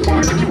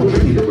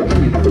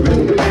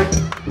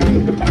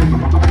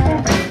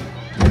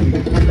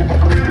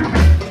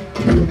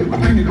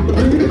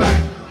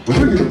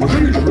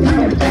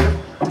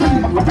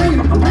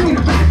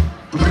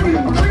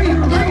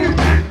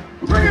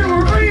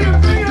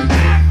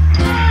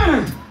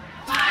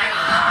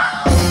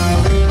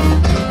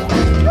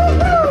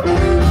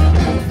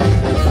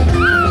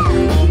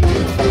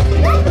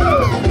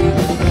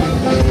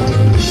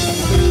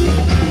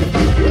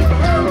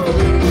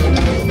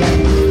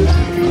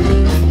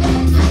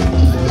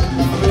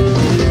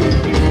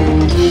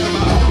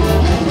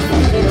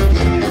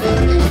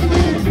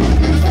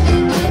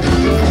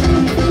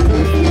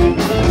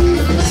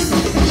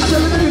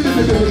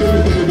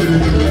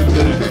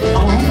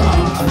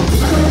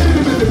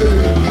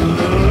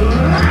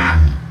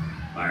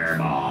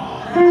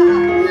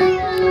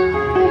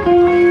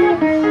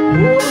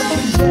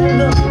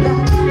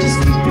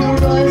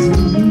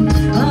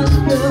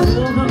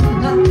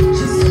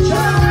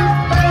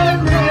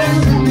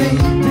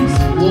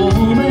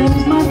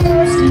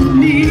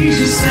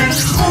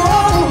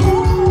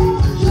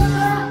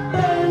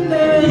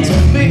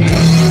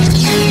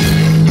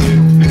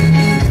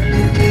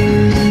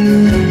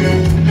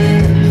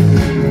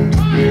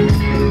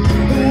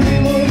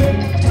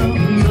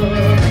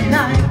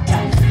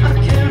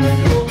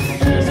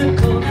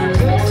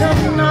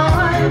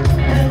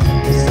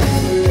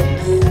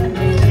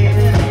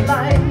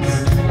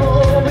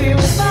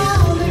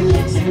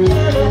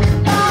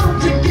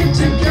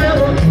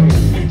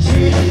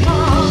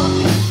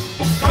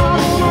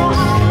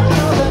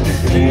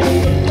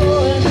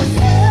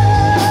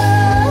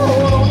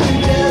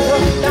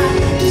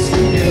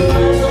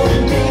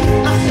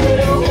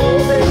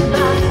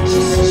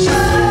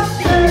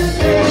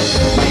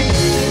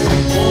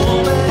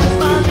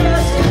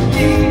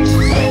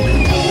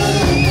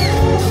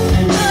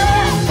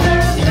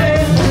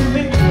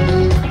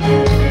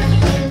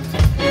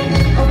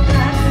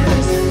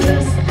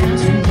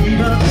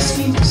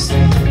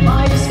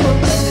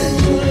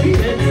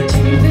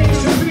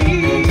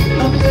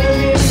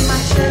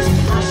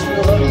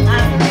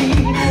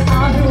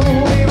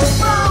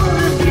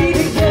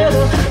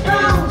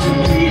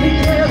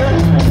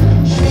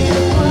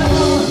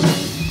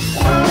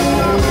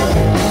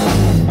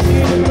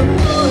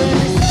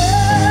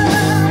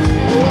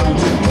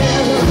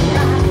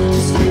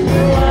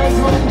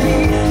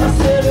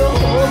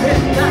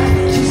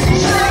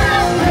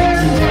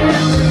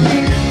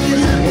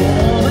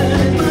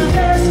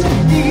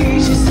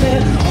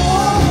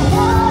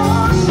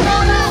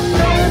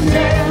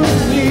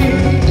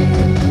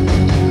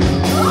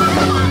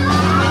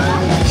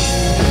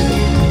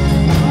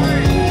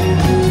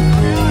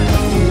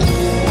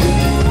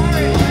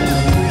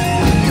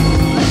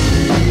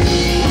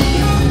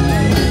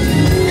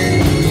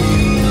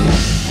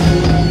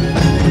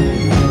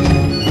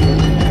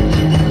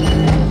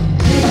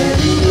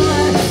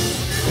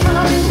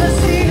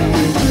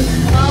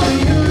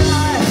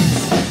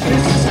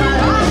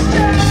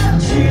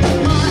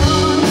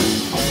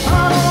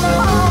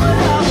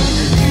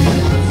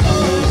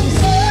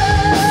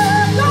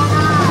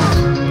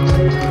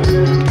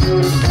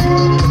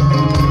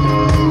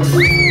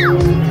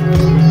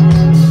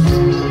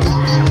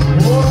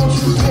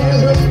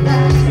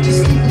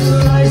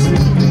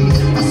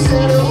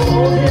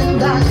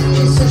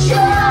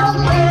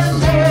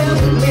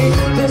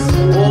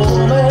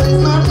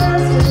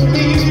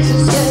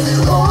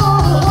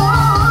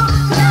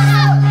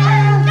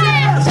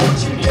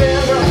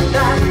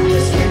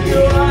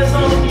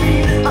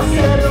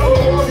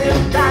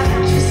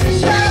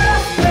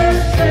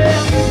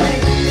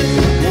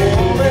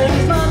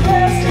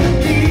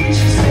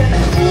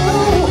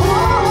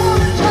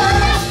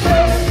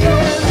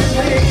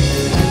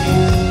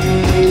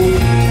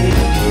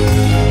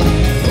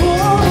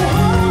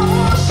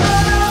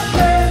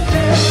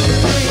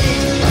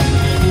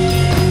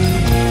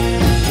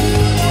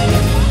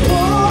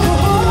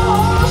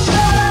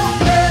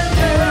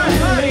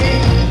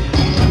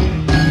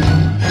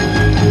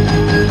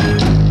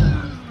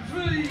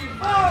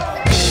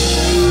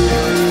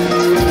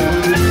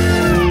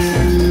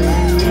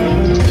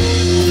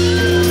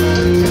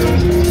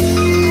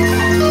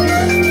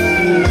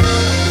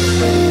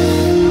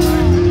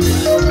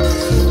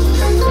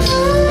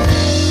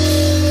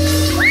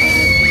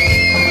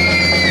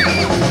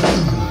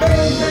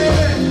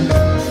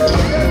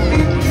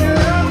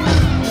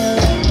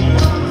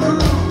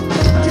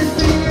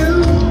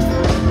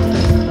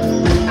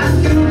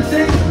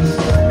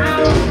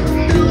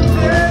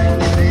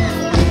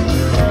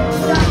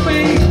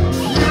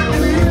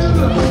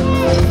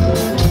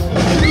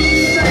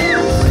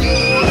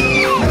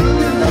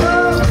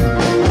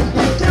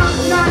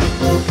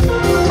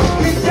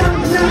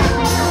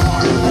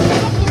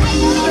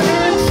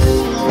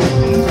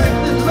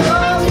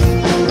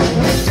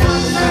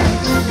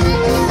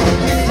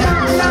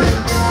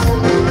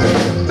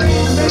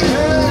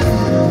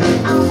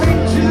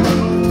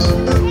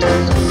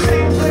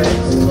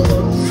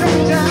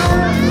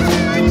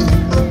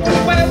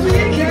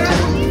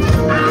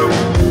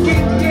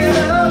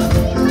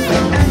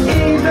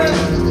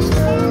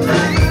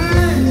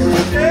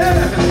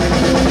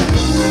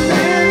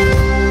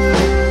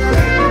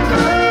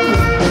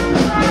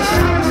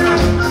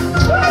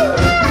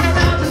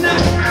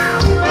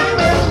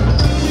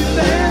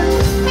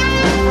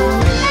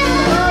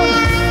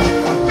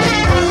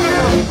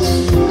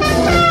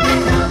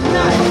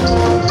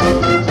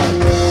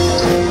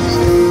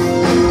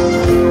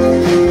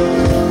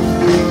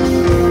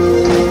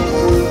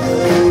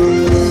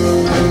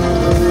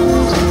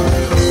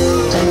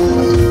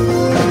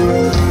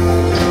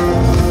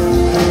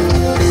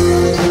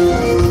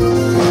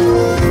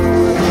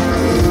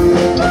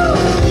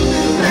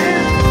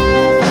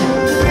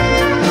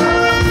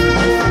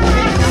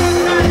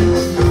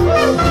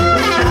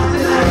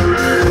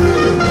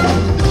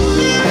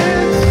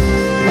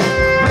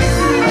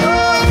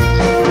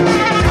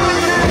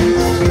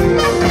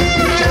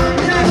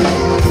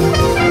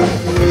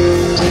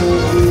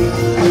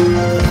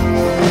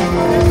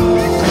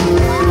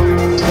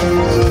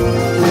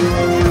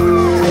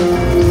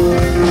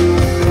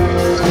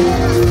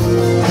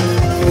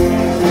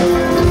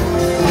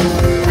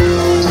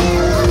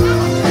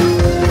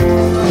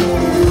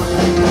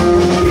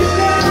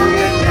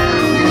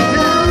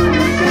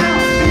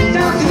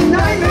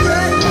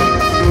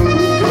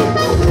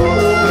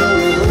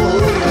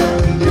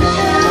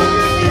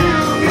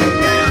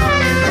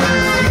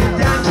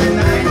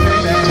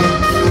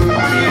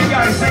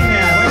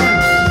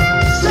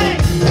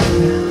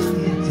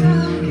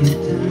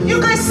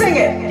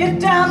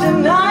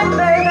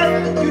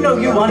 You know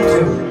you want to.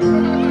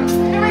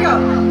 Here we go.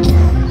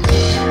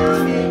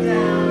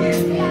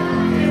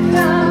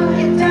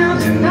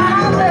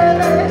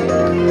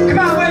 Come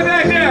on, way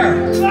back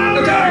there.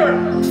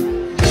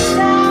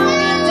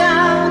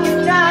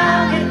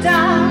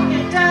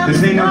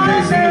 This ain't no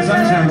Casey and the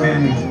Sunshine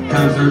Band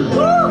concert.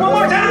 Woo, one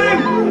more time.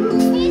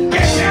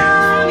 Get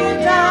down,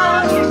 get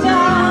down, get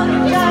down,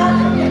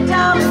 get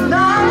down, get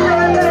down.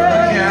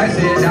 Yeah, I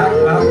see it. Down.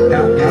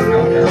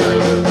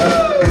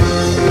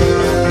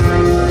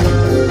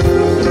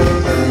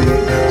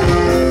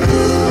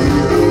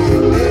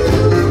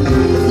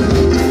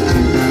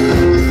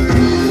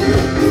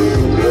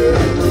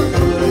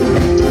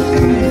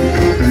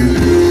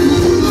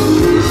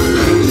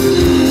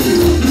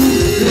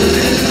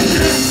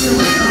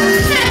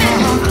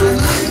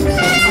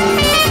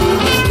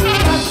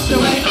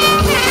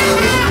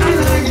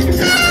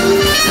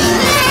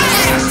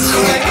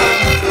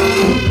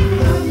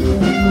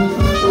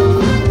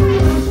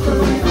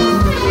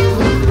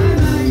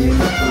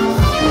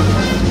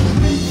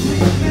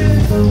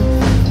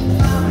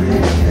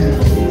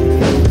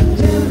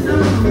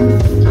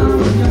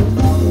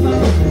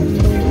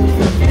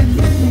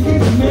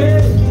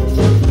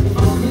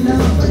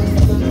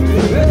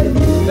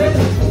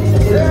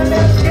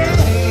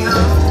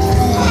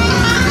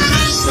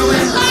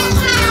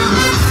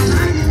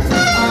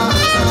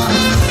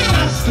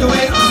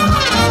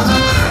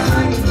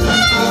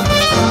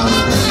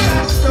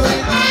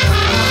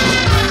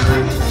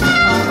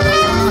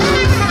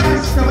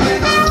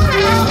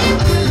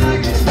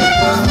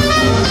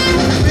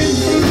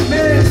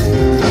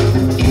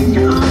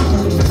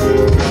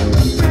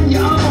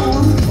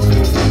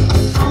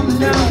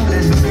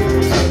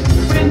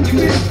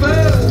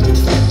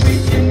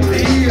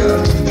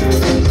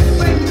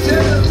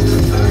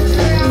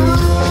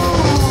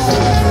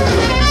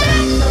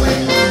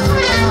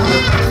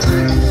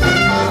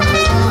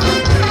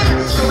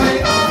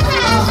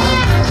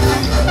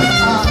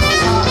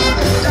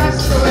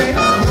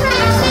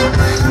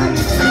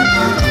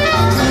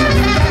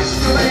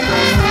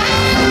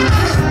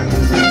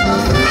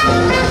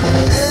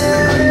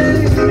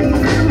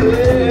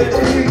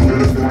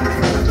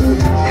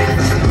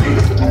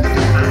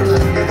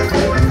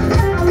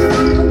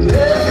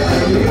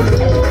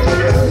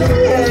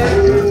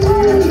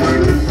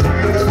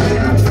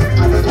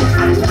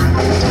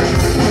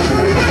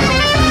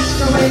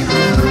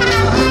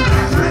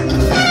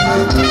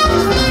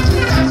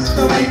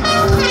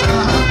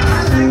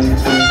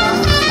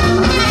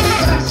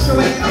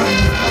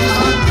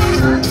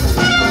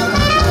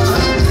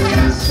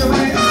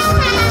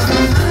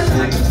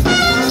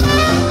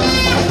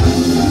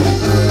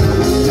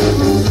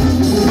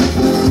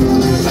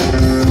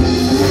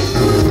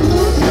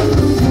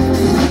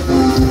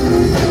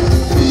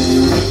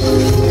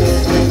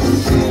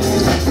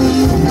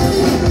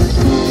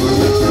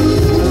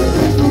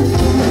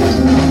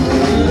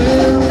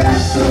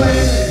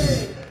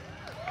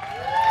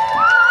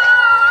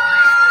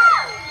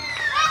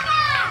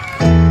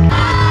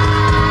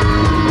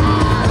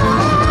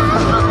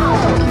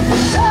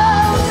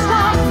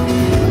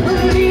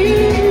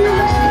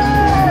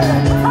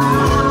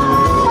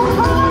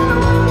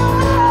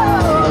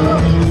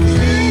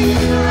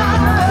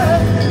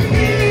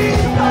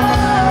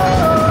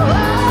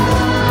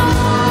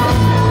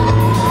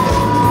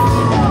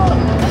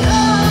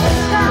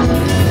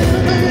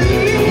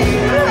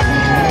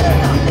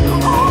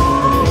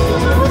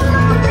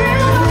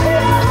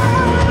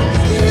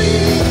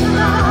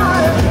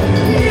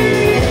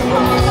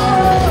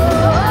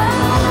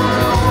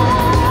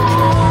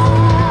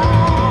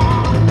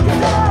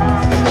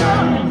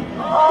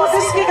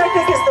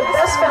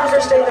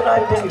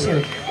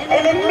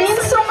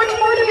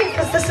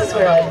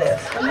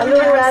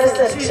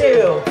 Radisson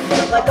too,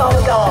 like all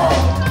the doll.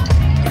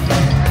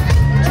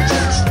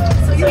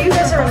 So you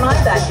guys are in my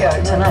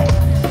backyard tonight.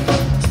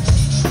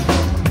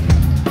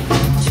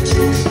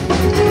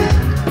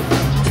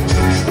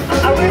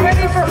 Are we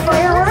ready for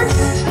fireworks?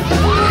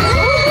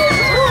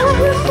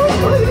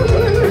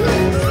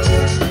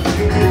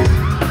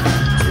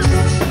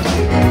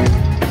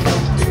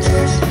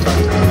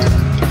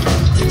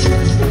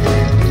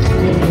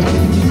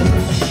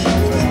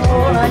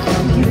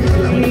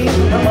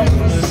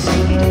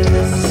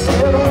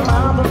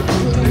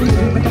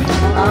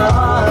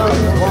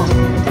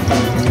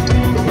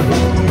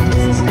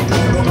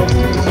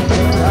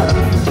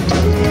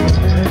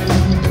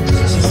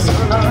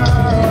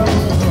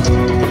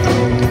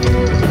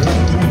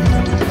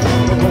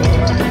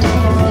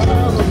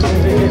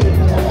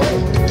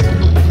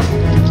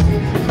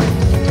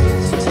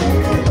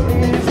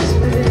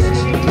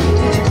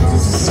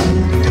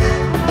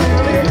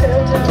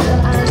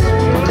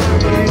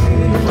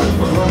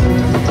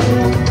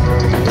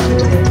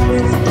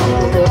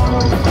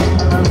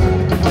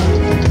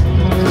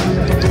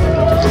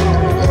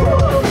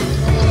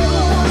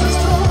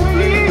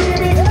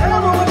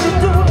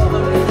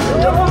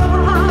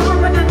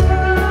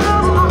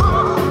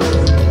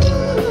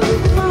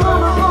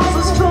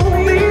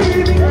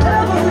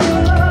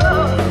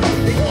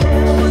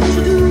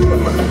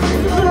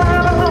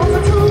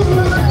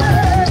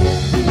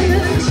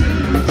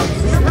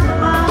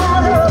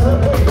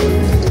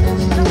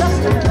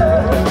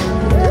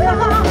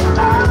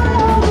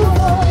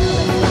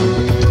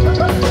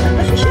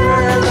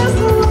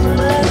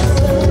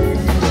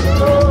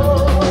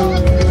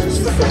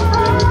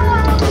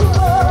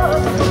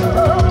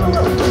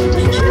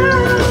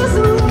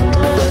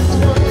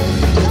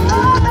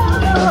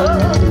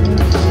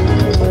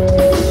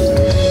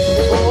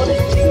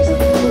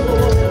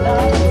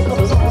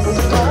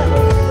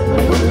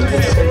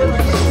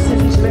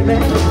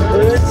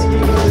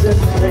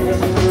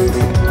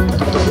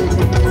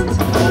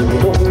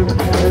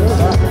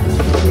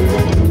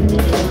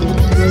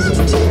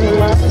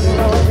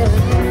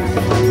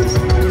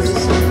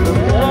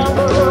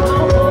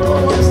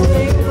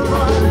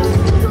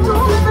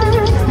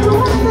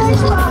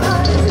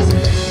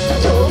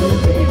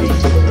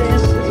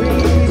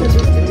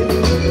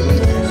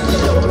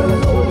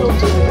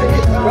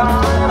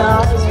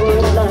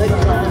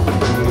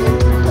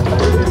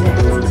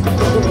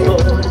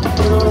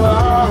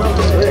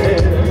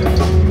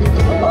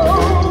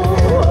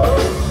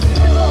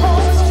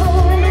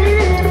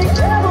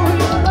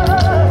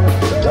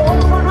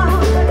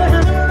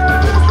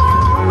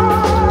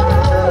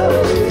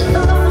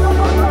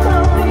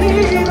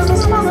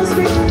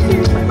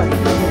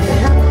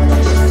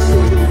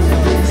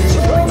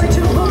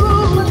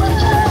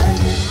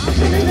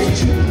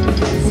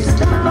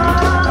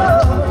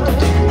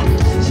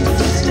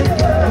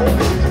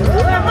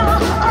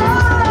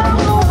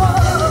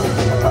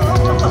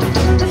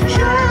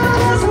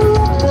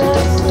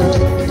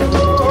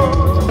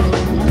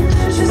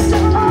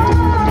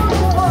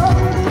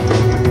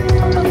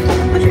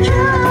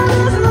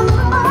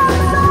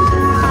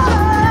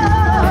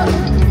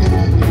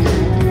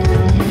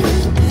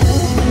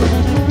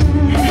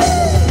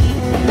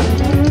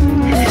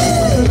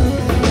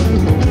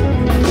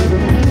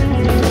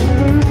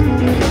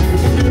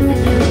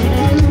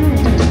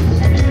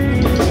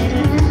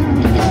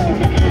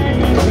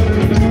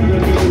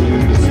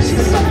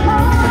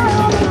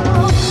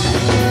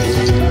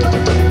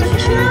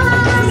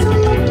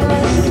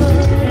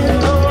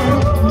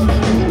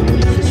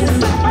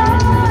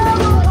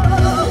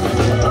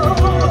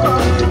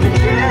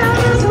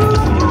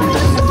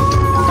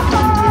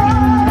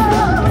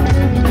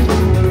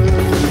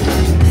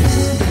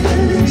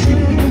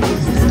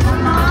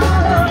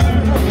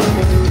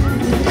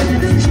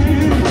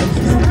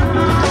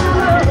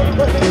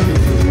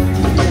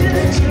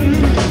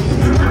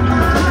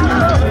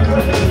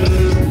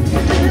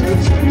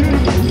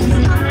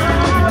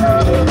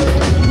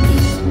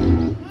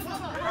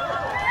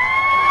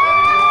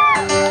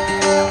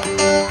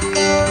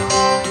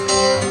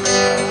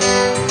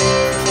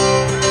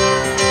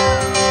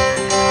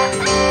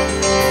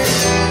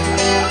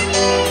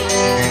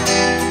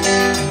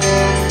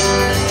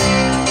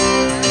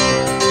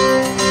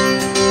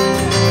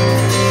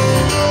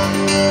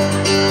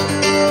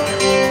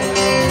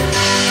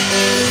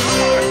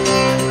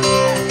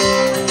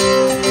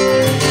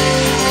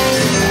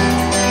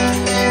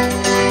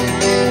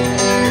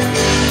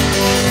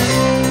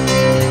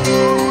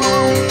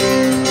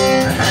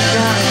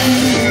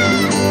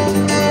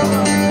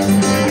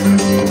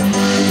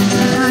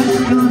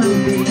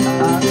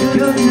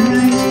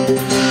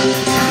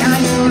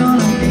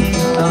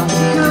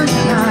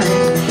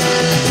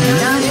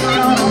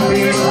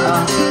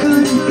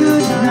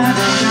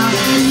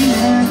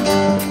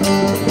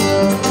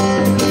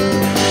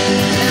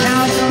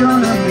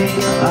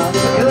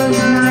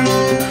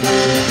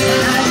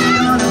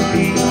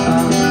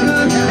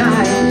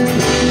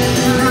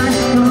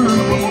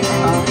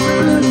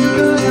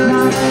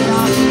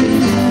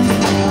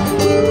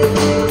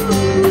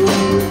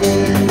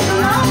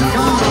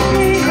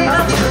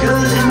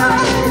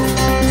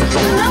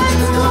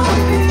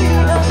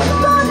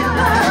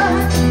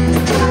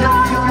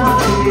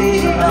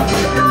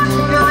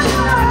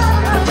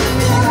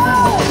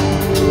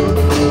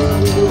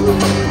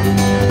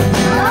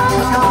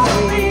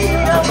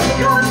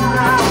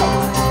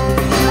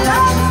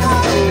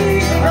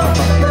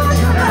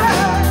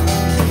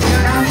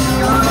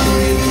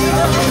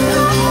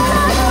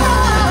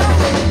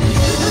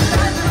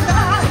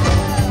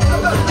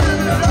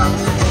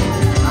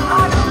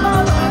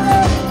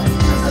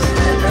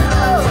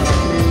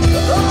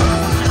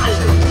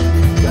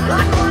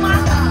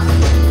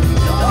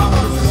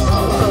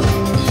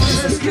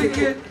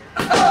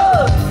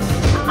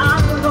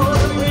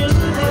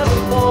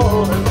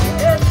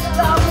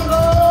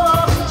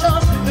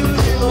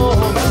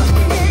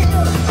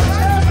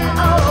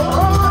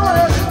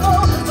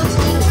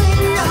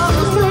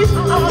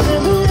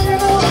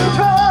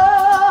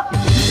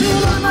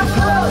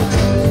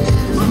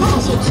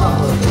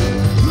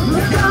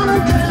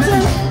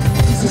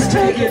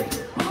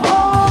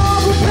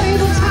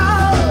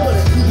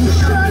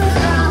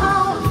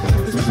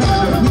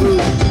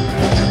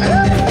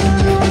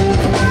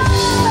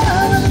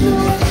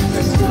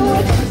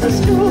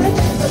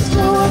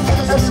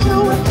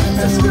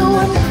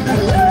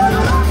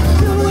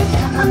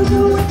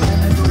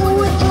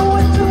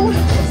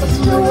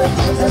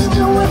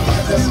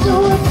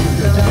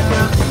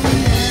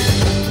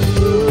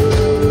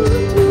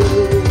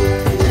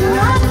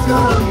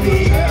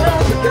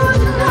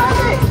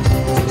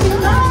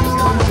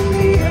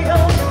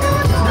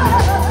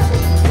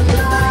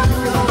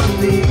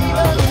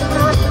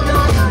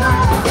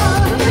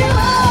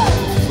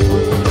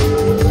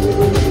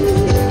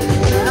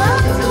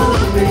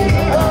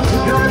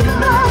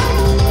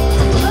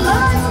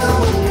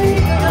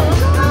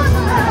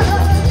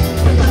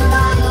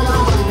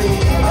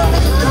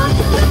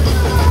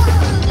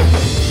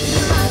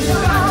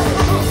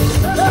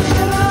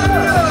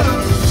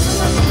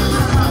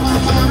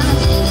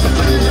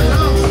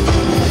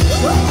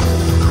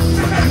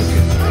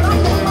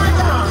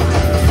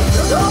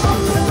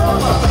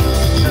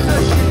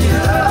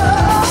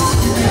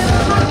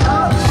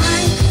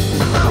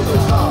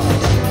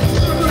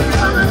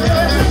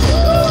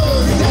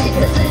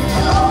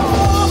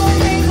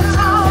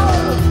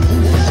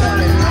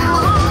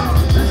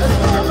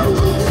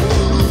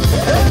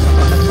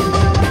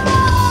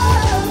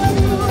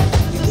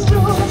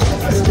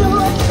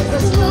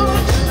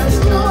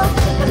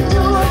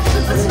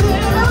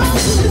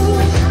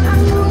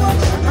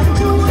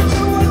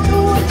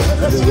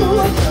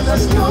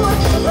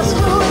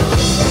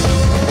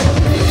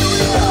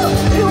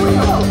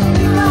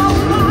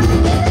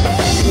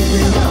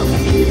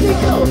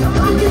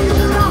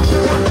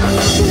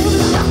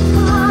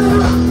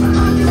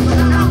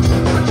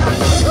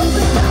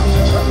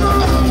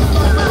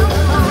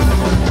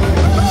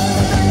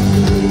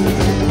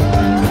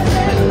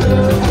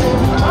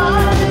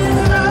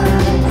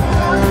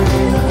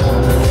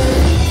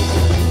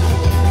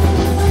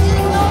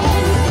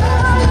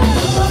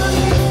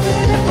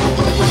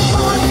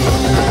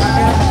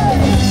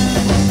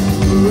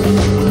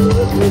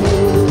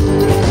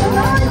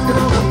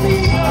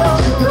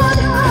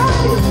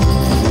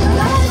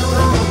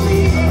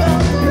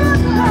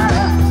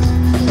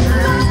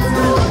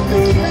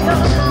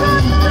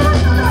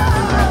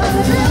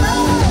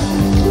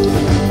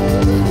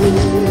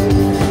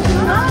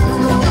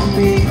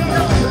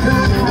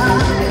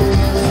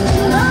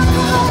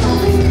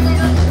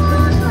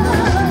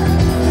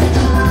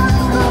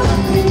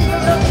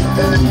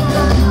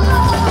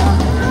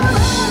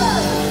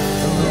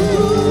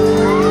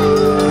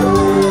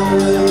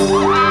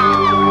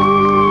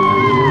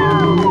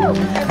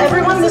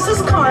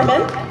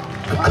 Carmen.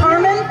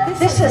 Carmen,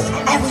 this is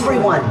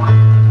everyone. Are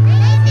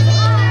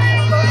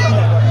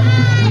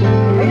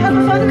you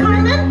having fun,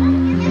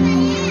 Carmen?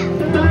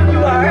 You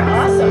are?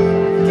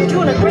 Awesome. You're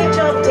doing a great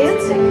job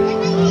dancing.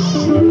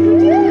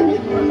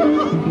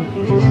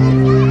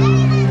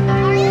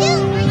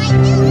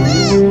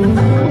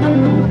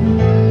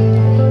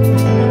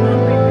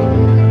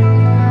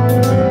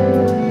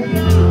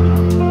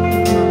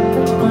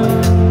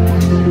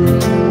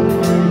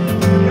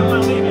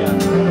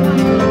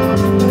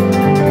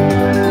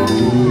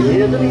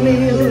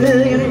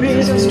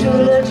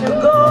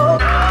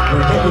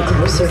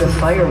 Sort of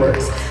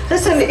fireworks.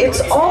 Listen,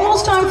 it's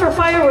almost time for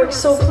fireworks,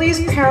 so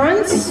please,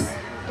 parents,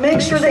 make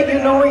sure that you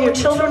know where your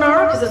children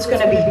are, because it's going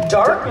to be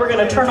dark. We're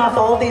going to turn off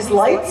all these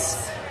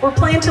lights. We're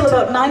playing till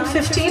about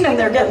 9:15, and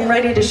they're getting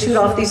ready to shoot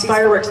off these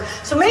fireworks.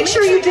 So make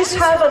sure you just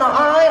have an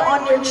eye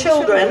on your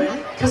children,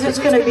 because it's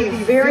going to be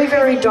very,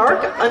 very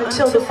dark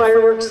until the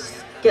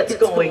fireworks gets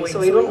going, so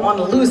we don't want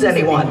to lose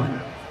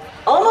anyone.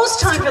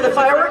 Almost time for the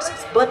fireworks,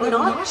 but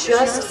not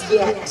just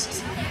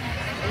yet.